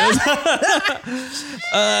 Anyway,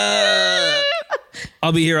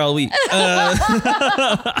 I'll be here all week. Yeah,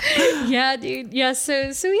 dude. Yeah, so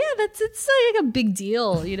yeah, it's like a big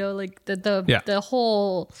deal, you know, like the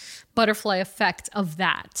whole butterfly effect of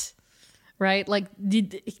that, right? Like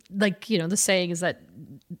you know, the saying is that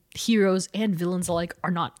heroes and villains alike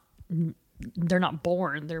they're not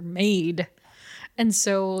born, they're made. And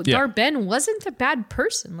so Dar-Ben wasn't a bad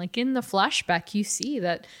person. Like in the flashback, you see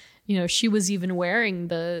that, you know, she was even wearing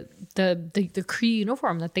the Kree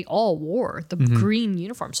uniform that they all wore, the green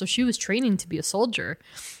uniform. So she was training to be a soldier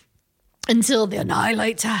until the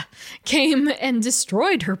Annihilator came and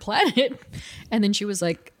destroyed her planet. And then she was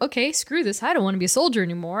like, okay, screw this. I don't want to be a soldier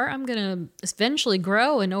anymore. I'm going to eventually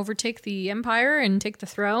grow and overtake the Empire and take the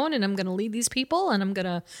throne. And I'm going to lead these people. And I'm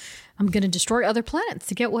going to destroy other planets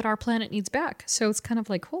to get what our planet needs back. So it's kind of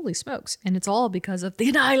like, holy smokes. And it's all because of the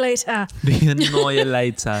Annihilator. The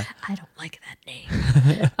Annihilator. I don't like that name.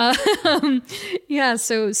 Yeah,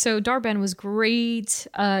 so Dar-Ben was great.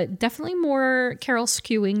 Definitely more Carol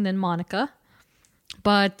skewing than Monica.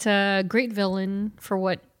 But great villain for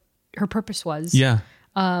what her purpose was. Yeah.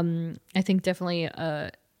 I think definitely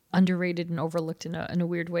underrated and overlooked in a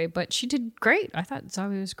weird way. But she did great. I thought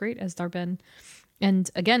Zoe was great as Dar-Ben. And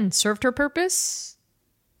again, served her purpose,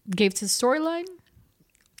 gave to the storyline.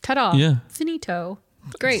 Ta-da. Yeah. Finito.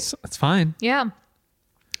 Great. It's fine. Yeah.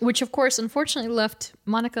 Which, of course, unfortunately left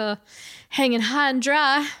Monica hanging high and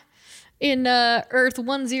dry in Earth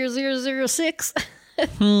 10006. Is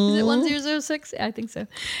it 1006? I think so.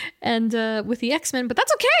 And with the X-Men, but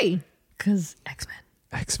that's okay. Because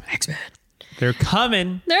X-Men. They're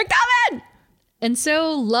coming. They're coming! And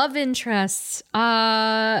so, love interests.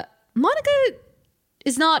 Monica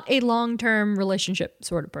is not a long-term relationship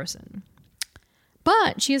sort of person.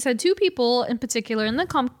 But she has had two people in particular in the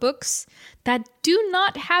comic books that do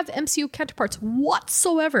not have MCU counterparts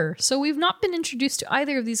whatsoever. So we've not been introduced to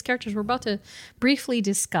either of these characters we're about to briefly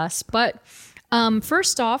discuss. But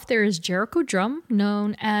first off, there is Jericho Drum,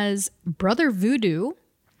 known as Brother Voodoo.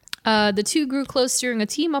 The two grew close during a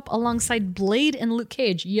team up alongside Blade and Luke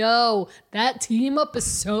Cage. Yo, that team up is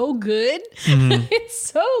so good. It's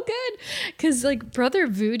so good. Because like Brother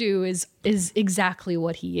Voodoo is exactly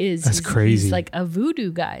what he is. That's crazy. He's like a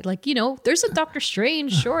voodoo guy. Like, you know, there's a Doctor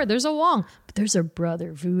Strange, sure, there's a Wong, but there's a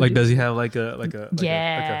Brother Voodoo. Like, does he have like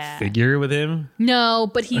a figure with him?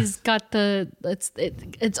 No, but he's got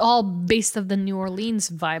it's all based of the New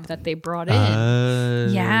Orleans vibe that they brought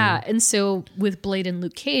in. Yeah. And so with Blade and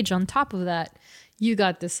Luke Cage on top of that, you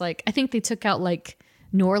got this, like, I think they took out like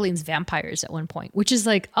New Orleans vampires at one point, which is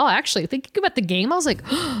like, oh, actually thinking about the game, I was like,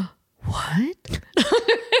 what?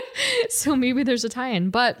 So maybe there's a tie-in,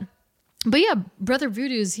 but yeah, Brother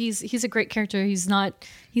Voodoo's he's a great character. He's not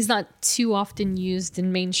too often used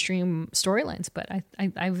in mainstream storylines, but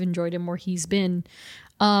I've enjoyed him where he's been.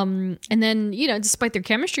 And then, you know, despite their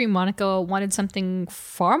chemistry, Monica wanted something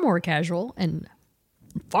far more casual and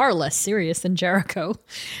far less serious than Jericho.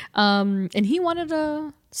 And he wanted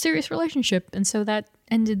a serious relationship, and so that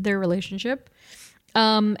ended their relationship.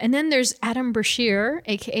 And then there's Adam Brashear,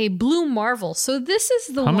 aka Blue Marvel. So this is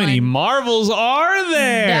the How one. many Marvels are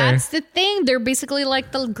there? That's the thing. They're basically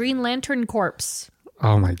like the Green Lantern Corps.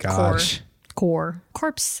 Oh my gosh. Corps.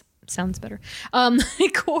 Sounds better.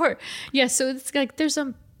 Corps. Yeah, so it's like there's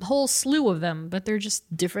a whole slew of them, but they're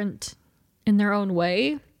just different in their own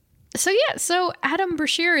way. So Adam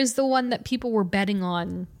Brashear is the one that people were betting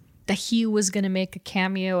on, that he was going to make a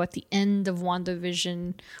cameo at the end of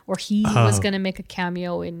WandaVision, or he was going to make a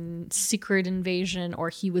cameo in Secret Invasion, or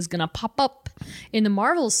he was going to pop up in the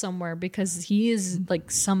Marvels somewhere, because he is like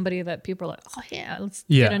somebody that people are like, oh yeah, let's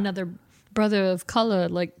get another brother of color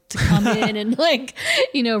like to come in and like,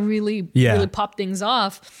 you know, really pop things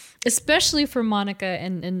off, especially for Monica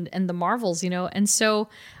and the Marvels, you know. And so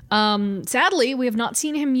sadly, we have not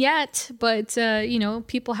seen him yet, but, you know,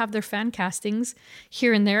 people have their fan castings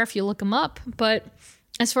here and there if you look him up. But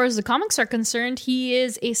as far as the comics are concerned, he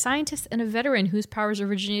is a scientist and a veteran whose powers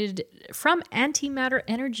originated from antimatter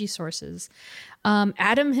energy sources.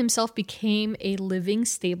 Adam himself became a living,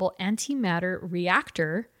 stable antimatter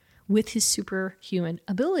reactor with his superhuman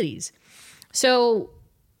abilities. So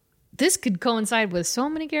this could coincide with so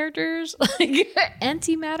many characters, like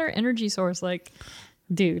antimatter energy source, like...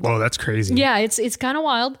 Dude. Whoa, that's crazy. Yeah, it's kind of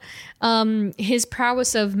wild. His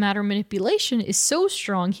prowess of matter manipulation is so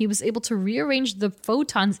strong, he was able to rearrange the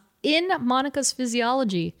photons in Monica's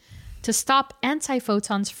physiology to stop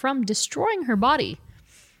anti-photons from destroying her body,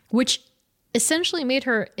 which essentially made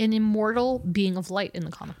her an immortal being of light in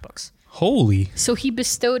the comic books. Holy. So he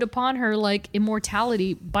bestowed upon her like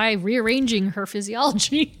immortality by rearranging her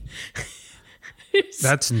physiology.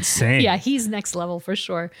 That's insane. Yeah, he's next level for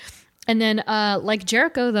sure. And then like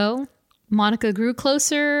Jericho though, Monica grew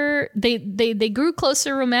closer. They grew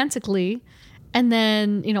closer romantically. And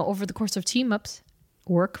then, you know, over the course of team ups,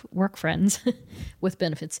 work friends with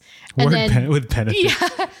benefits. And With benefits.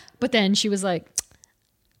 Yeah. But then she was like,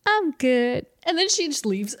 I'm good. And then she just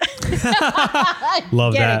leaves.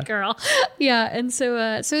 Love Get that. it, girl. Yeah. And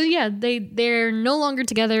so yeah, they're no longer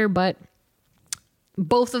together, but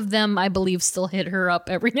both of them, I believe, still hit her up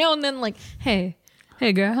every now and then, like, hey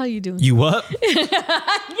girl, how you doing? You up?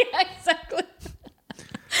 Yeah, exactly.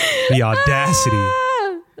 The audacity.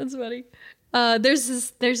 That's funny. There's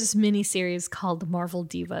this mini series called Marvel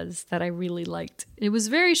Divas that I really liked. It was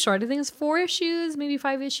very short. I think it was 4 issues, maybe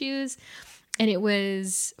 5 issues. And it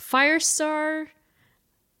was Firestar,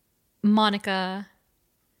 Monica,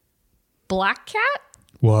 Black Cat,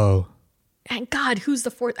 Whoa. and God, who's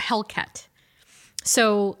the fourth? Hellcat.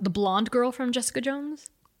 So the blonde girl from Jessica Jones,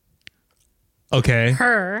 Okay.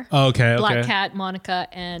 her, Okay. Black Cat, Monica,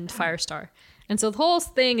 and Firestar. And so the whole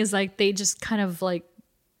thing is like they just kind of like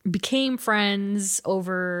became friends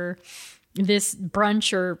over this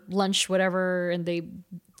brunch or lunch, whatever, and they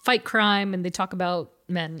fight crime and they talk about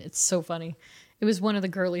men. It's so funny. It was one of the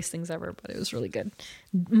girliest things ever, but it was really good.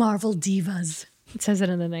 Marvel Divas. It says it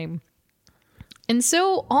in the name. And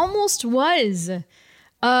so almost was.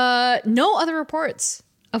 No other reports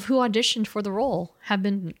of who auditioned for the role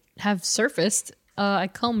have surfaced. I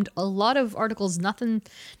combed a lot of articles, nothing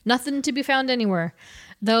to be found anywhere.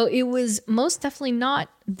 Though it was most definitely not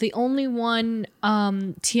the only one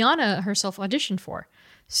Tiana herself auditioned for.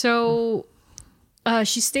 So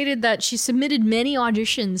she stated that she submitted many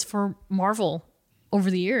auditions for Marvel over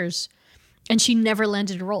the years, and she never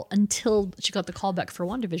landed a role until she got the call back for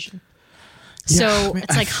WandaVision. So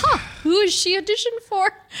it's like, who is she auditioned for?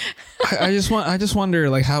 I just wonder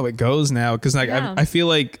like how it goes now, because like I feel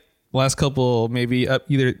like last couple maybe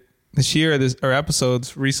either this year or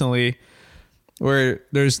episodes recently where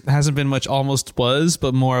hasn't been much almost was,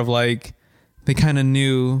 but more of like they kind of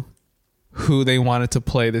knew who they wanted to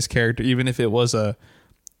play this character, even if it was a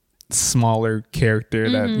smaller character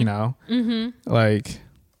that, you know, like,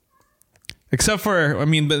 except for, I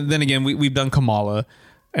mean, but then again, we've done Kamala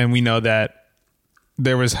and we know that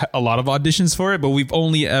there was a lot of auditions for it, but we've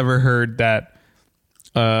only ever heard that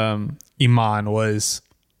Iman was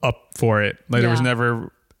up for it. Like there was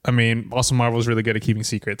never, I mean, also Marvel's really good at keeping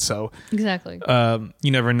secrets. So Exactly.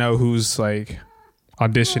 you never know who's like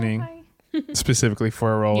auditioning specifically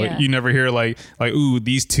for a role. Yeah. You never hear like, ooh,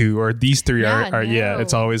 these two or these three are no.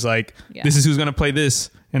 it's always like, this is who's going to play this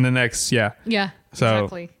in the next. Yeah. Yeah, So,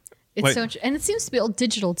 exactly. It's like- so and it seems to be all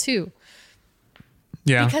digital too.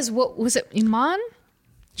 Yeah. Because what was it, Iman?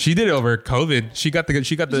 She did it over COVID. She got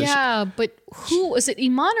the, Yeah, but who was it,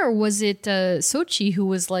 Iman, or was it Sochi who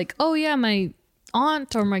was like, oh yeah, my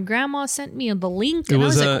aunt or my grandma sent me the link, and I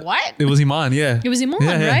was like, what? It was Iman, yeah. It was Iman,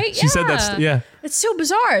 Yeah, yeah. right? She said that's, yeah. It's so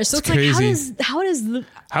bizarre. So it's like, crazy. how does the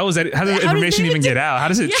How does the information even get out? How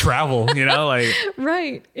does it travel? You know, like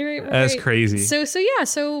right. That's crazy. So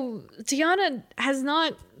Tiana has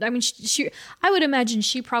not. I mean, she I would imagine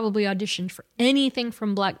she probably auditioned for anything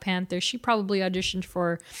from Black Panther. She probably auditioned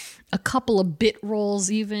for a couple of bit roles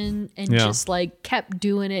even, and just like kept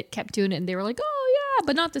doing it, and they were like, oh yeah,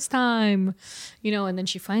 but not this time, you know. And then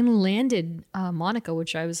she finally landed Monica,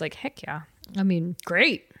 which I was like, heck yeah. I mean,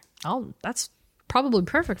 great. That's probably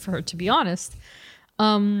perfect for her, to be honest.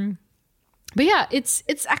 But yeah,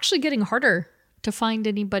 it's actually getting harder to find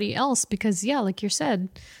anybody else because, yeah, like you said,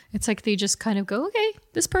 it's like they just kind of go, okay,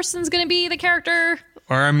 this person's gonna be the character.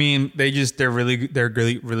 Or I mean, they're really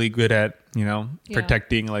good at, you know,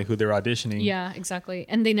 protecting like who they're auditioning. Yeah, exactly.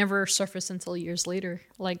 And they never surface until years later,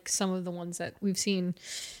 like some of the ones that we've seen.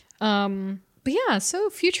 But yeah, so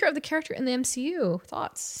future of the character in the MCU,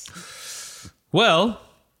 thoughts? Well,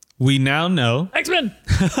 we now know X-Men.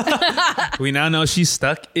 we now know she's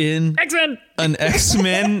stuck in X-Men. an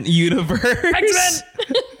X-Men universe.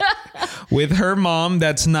 X-Men. With her mom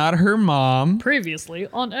that's not her mom. Previously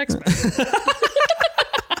on X-Men.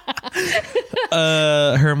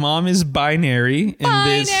 Her mom is binary in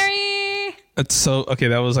this. Binary. It's so okay.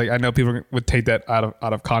 That was like, I know people would take that out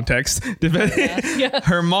of context. Yeah.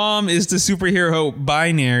 Her mom is the superhero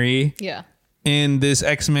binary Yeah. in this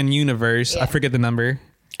X-Men universe. Yeah. I forget the number.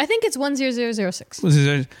 I think it's 10006.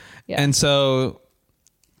 Yeah. Yeah. And so,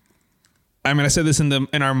 I mean, I said this in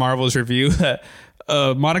our Marvels review.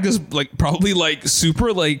 Monica's like probably like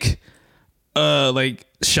super like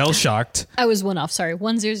shell shocked. I was one off. Sorry,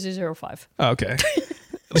 10005. Okay.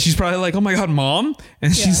 She's probably like, oh my God, Mom.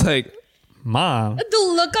 And she's like, Mom. The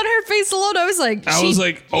look on her face alone, I was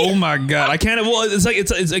like, oh my God. I can't. Well,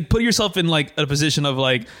 it's like put yourself in like a position of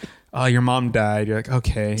like, oh, your mom died. You're like,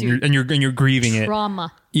 okay. Dude, and you're grieving it.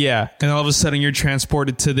 Trauma. Yeah. And all of a sudden you're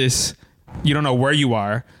transported to this, you don't know where you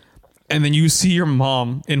are. And then you see your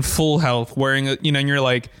mom in full health wearing a, and you're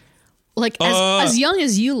like as young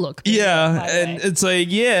as you look. Yeah. And it's like,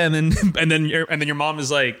 yeah. And then your mom is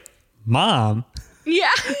like, Mom.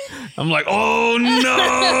 Yeah. I'm like, oh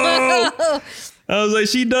no. I was like,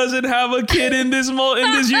 she doesn't have a kid in this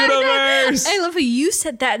universe. I love how you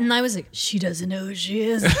said that, and I was like, she doesn't know who she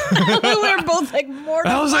is. We were both like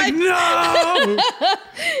mortified. I was like, no.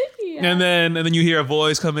 Yeah. And then you hear a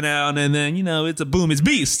voice coming out, and then it's a boom, it's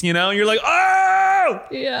Beast, and you're like, oh.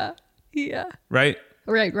 Yeah. Right.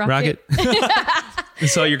 Rocket.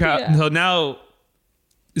 So so now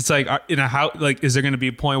it's like in a how like is there going to be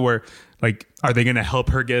a point where like are they going to help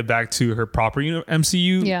her get back to her proper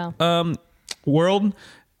MCU world?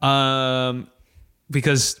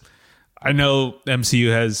 Because I know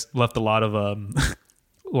MCU has left a lot of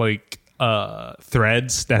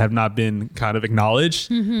threads that have not been kind of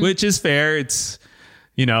acknowledged, which is fair. It's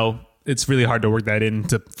it's really hard to work that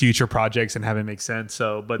into future projects and have it make sense.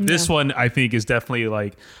 So, but this one I think is definitely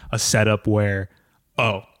like a setup where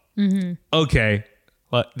okay,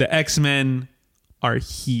 the X-Men are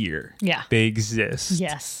here. Yeah, they exist.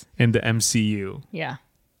 Yes, in the MCU. Yeah.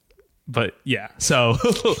 But yeah, so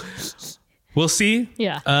we'll see.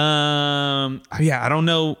 Yeah. I don't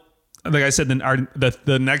know. Like I said,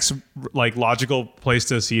 the next like logical place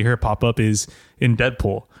to see her pop up is in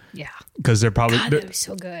Deadpool. Yeah. Because they're probably that'd be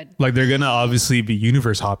so good. Like they're gonna obviously be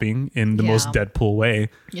universe hopping in the most Deadpool way.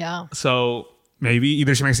 Yeah. So maybe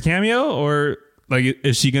either she makes a cameo or like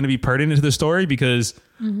is she gonna be pertinent to the story because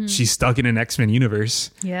she's stuck in an X-Men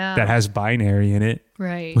universe that has binary in it.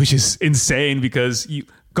 Right. Which is insane because you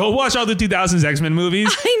go watch all the 2000s X-Men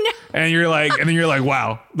movies. I know. And you're like,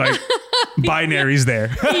 wow, like binary's there.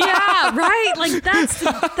 Yeah, right. Like that's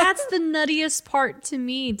the nuttiest part to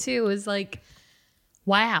me too. Is like,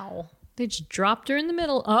 wow, they just dropped her in the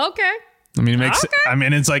middle. Okay. I mean,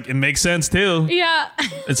 it's like it makes sense too. Yeah.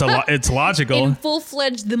 It's logical. In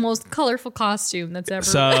full-fledged, the most colorful costume that's ever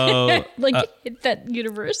hit that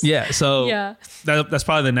universe. Yeah. So that's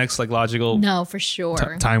probably the next like logical. No, for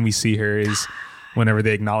sure. Time we see her is whenever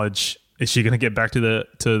they acknowledge. Is she going to get back to the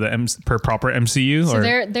proper MCU? So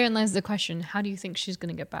therein lies the question: how do you think she's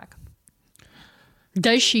going to get back?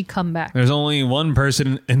 Does she come back? There's only one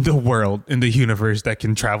person in the world, in the universe, that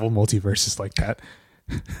can travel multiverses like that.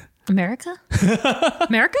 America?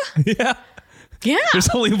 America? Yeah. Yeah. There's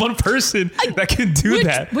only one person that can do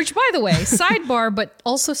that. Which, by the way, sidebar, but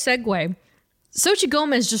also segue. Xochitl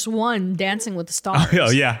Gomez just won Dancing with the Stars.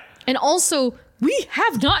 Oh, yeah. And also, we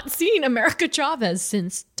have not seen America Chavez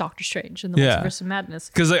since Doctor Strange and the Multiverse of Madness.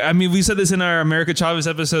 Because, we said this in our America Chavez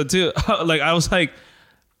episode, too.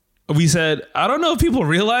 We said, I don't know if people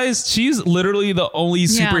realize she's literally the only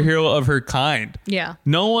superhero of her kind. Yeah.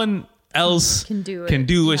 No one else can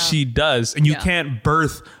do what she does. And you can't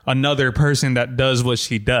birth another person that does what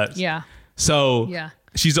she does. Yeah. So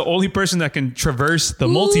she's the only person that can traverse the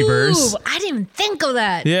multiverse. I didn't even think of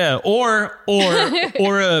that. Yeah. Or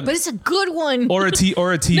a but it's a good one. Or a TV.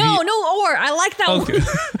 I like that one.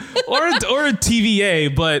 or a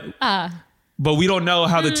TVA, but we don't know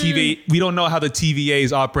how the TVA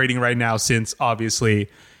is operating right now since obviously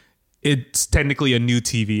it's technically a new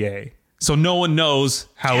TVA. So no one knows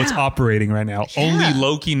how it's operating right now. Yeah. Only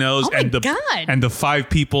Loki knows and the 5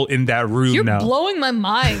 people in that room You're now. You're blowing my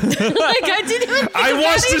mind. I didn't even I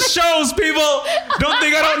watch the shows, people. Don't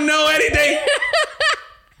think I don't know anything.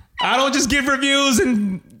 I don't just give reviews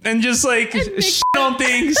and just like shit on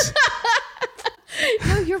things.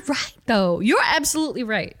 No, you're right though. You're absolutely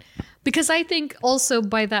right. Because I think also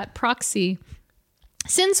by that proxy,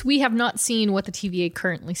 since we have not seen what the TVA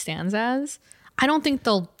currently stands as, I don't think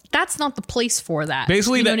that's not the place for that.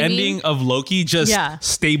 Basically, the ending of Loki just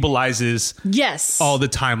stabilizes all the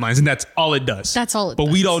timelines, and that's all it does. That's all it does.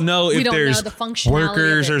 But we don't know if there's the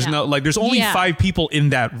workers, there's only 5 people in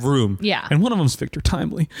that room. Yeah. And one of them's Victor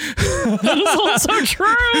Timely. That is also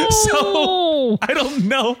true. So, I don't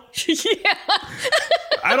know. Yeah.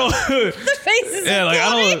 I don't. The faces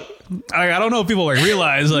I don't know if people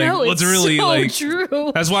realize what's really so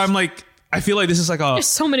true. That's why I'm like, I feel like this is like there's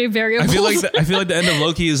so many variables. I feel like the end of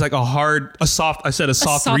Loki is like a soft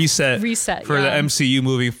reset for the MCU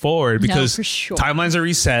moving forward because for sure. timelines are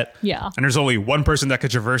reset. Yeah. And there's only one person that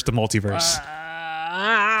could traverse the multiverse.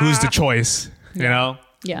 who's the choice, you know?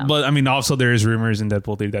 Yeah. But I mean, also there is rumors in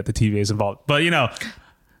Deadpool 3 that the TVA is involved. But you know.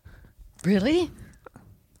 Really?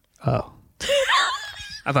 Oh.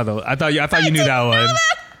 I thought you knew that one.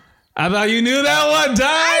 I thought you knew that one, Ty.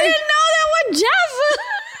 I didn't know that one, Jeff.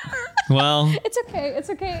 Well, It's okay.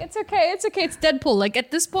 It's Deadpool. Like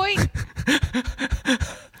at this point,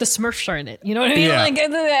 the Smurfs are in it. You know what I mean? Yeah.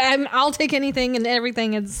 Like I'll take anything and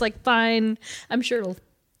everything. It's like fine. I'm sure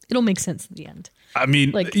it'll make sense in the end. I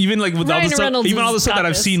mean, Like, even like with all Ryan the stuff, Reynolds even all the has stuff got that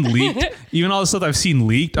I've this. seen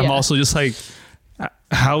leaked, I'm Yeah. also just like,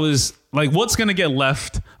 how is like what's gonna get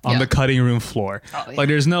left on Yeah. the cutting room floor? Oh, yeah. Like,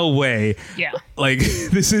 there's no way. Yeah. Like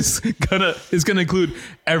this is gonna include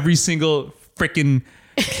every single freaking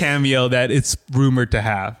cameo that it's rumored to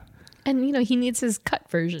have. And you know he needs his cut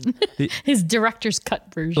version, his director's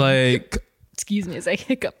cut version. Like, Excuse me as I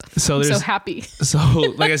hiccup. So I'm so there's- happy. so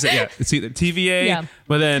like I said, yeah, it's either TVA, Yeah.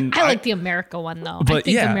 but then I like the America one though. I But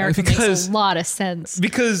think yeah, America because- makes a lot of sense.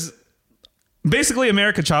 because basically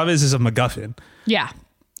America Chavez is a MacGuffin. Yeah.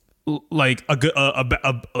 Like a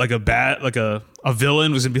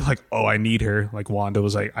villain was gonna be like, oh, I need her. Like Wanda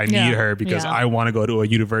was like, I need Yeah. her because Yeah. I want to go to a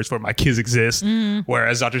universe where my kids exist.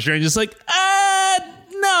 Whereas Doctor Strange is like,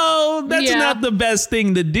 no, that's Yeah. not the best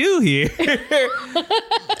thing to do here.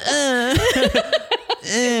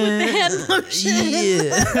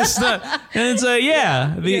 It's not, and it's like,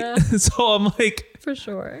 Yeah. So I'm like, For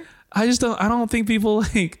sure. I don't think people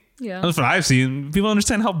like. Yeah. That's what I've seen. People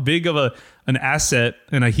understand how big of an asset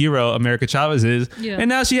and a hero America Chavez is. Yeah. And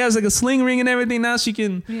now she has like a sling ring and everything. Now she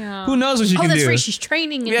can. Yeah. Who knows what she can that's do? right. She's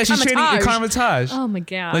training in Yeah, she's training in Kamar-Taj. Kamar-Taj. Oh my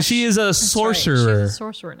gosh. Like she is a That's right. sorcerer. She's a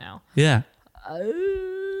sorcerer now. Yeah.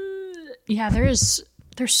 Yeah, there's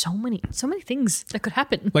so many things that could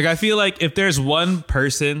happen. Like I feel like if there's one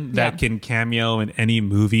person that Yeah. can cameo in any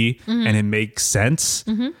movie and it makes sense,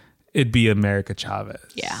 it'd be America Chavez.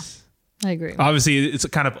 Yeah, I agree. Obviously, it's a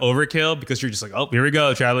kind of overkill because you're just like, oh, here we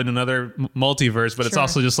go, traveling to another multiverse. But it's Sure.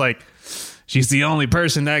 also just like, she's the only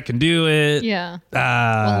person that can do it. Yeah.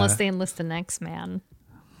 Ah. Unless they enlist the next man.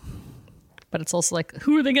 But it's also like,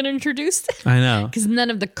 who are they going to introduce? I know. Because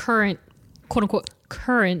none of the current, quote unquote,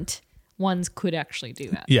 current ones could actually do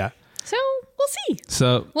that. Yeah. So we'll see.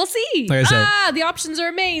 So, We'll see. Like I said. The options are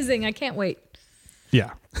amazing. I can't wait.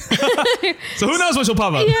 yeah. So who knows what she'll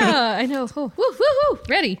pop up? Yeah, I know. Oh, woo, woo, woo.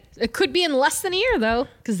 Ready. It could be in less than a year, though,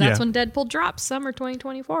 because that's Yeah. when Deadpool drops, summer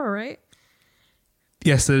 2024, right?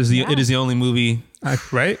 Yes, it is the only movie,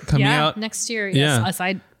 right? Coming out. next year. Yes, Yeah.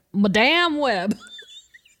 aside Madame Web.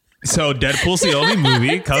 So Deadpool's the only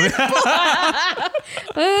movie coming out.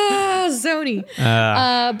 Oh, Zony.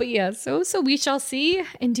 But yeah, so we shall see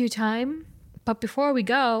in due time. But before we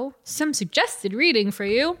go, some suggested reading for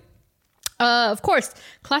you. Of course,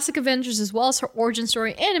 classic Avengers as well as her origin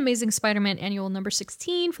story and Amazing Spider-Man Annual number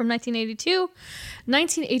 16 from 1982.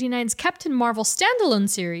 1989's Captain Marvel standalone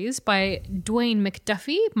series by Dwayne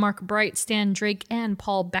McDuffie, Mark Bright, Stan Drake, and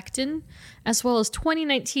Paul Becton, as well as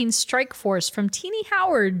 2019 Strike Force from Teenie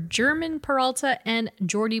Howard, German Peralta, and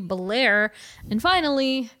Jordi Belair. And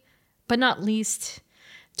finally, but not least,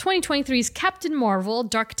 2023's Captain Marvel,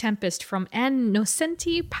 Dark Tempest from Ann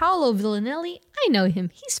Nocenti, Paolo Villanelli. I know him.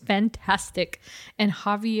 He's fantastic. And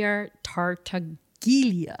Javier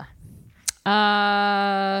Tartaglia.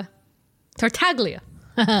 Tartaglia.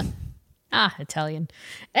 Italian.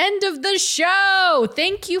 End of the show.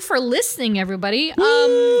 Thank you for listening, everybody.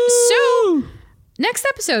 So next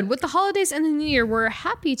episode, with the holidays and the new year, we're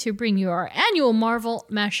happy to bring you our annual Marvel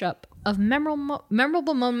mashup of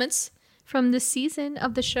memorable moments from this season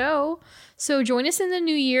of the show. So join us in the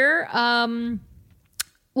new year.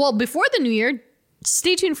 Well, before the new year,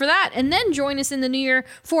 stay tuned for that. And then join us in the new year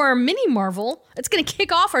for our mini Marvel. It's going to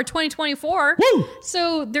kick off our 2024. Woo!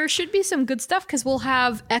 So there should be some good stuff because we'll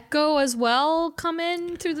have Echo as well come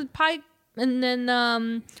in through the pipe. And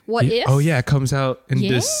then What If? Oh yeah, it comes out in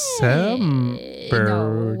Yeah. December,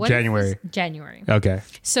 No, what if January. it's January. Okay.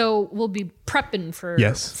 So we'll be prepping for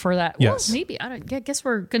that. Yes. Well, maybe. I guess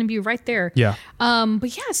we're going to be right there. Yeah.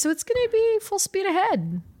 But yeah, so it's going to be full speed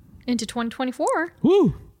ahead into 2024.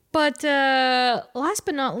 Woo. But last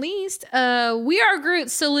but not least, we are Groot.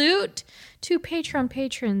 Salute to Patreon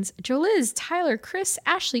patrons: Joliz, Tyler, Chris,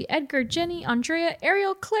 Ashley, Edgar, Jenny, Andrea,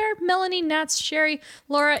 Ariel, Claire, Melanie, Nats, Sherry,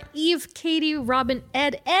 Laura, Eve, Katie, Robin,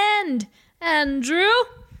 Ed, and Andrew.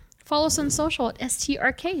 Follow us on social at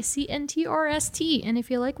STRKCNTRST. And if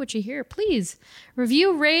you like what you hear, please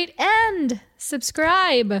review, rate, and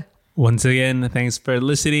subscribe. Once again, thanks for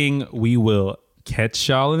listening. We will catch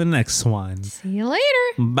y'all in the next one. See you later.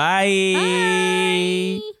 Bye.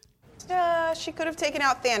 Bye. She could have taken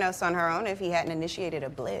out Thanos on her own if he hadn't initiated a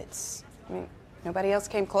blitz. I mean, Nobody else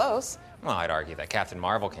came close. Well, I'd argue that Captain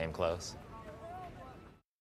Marvel came close.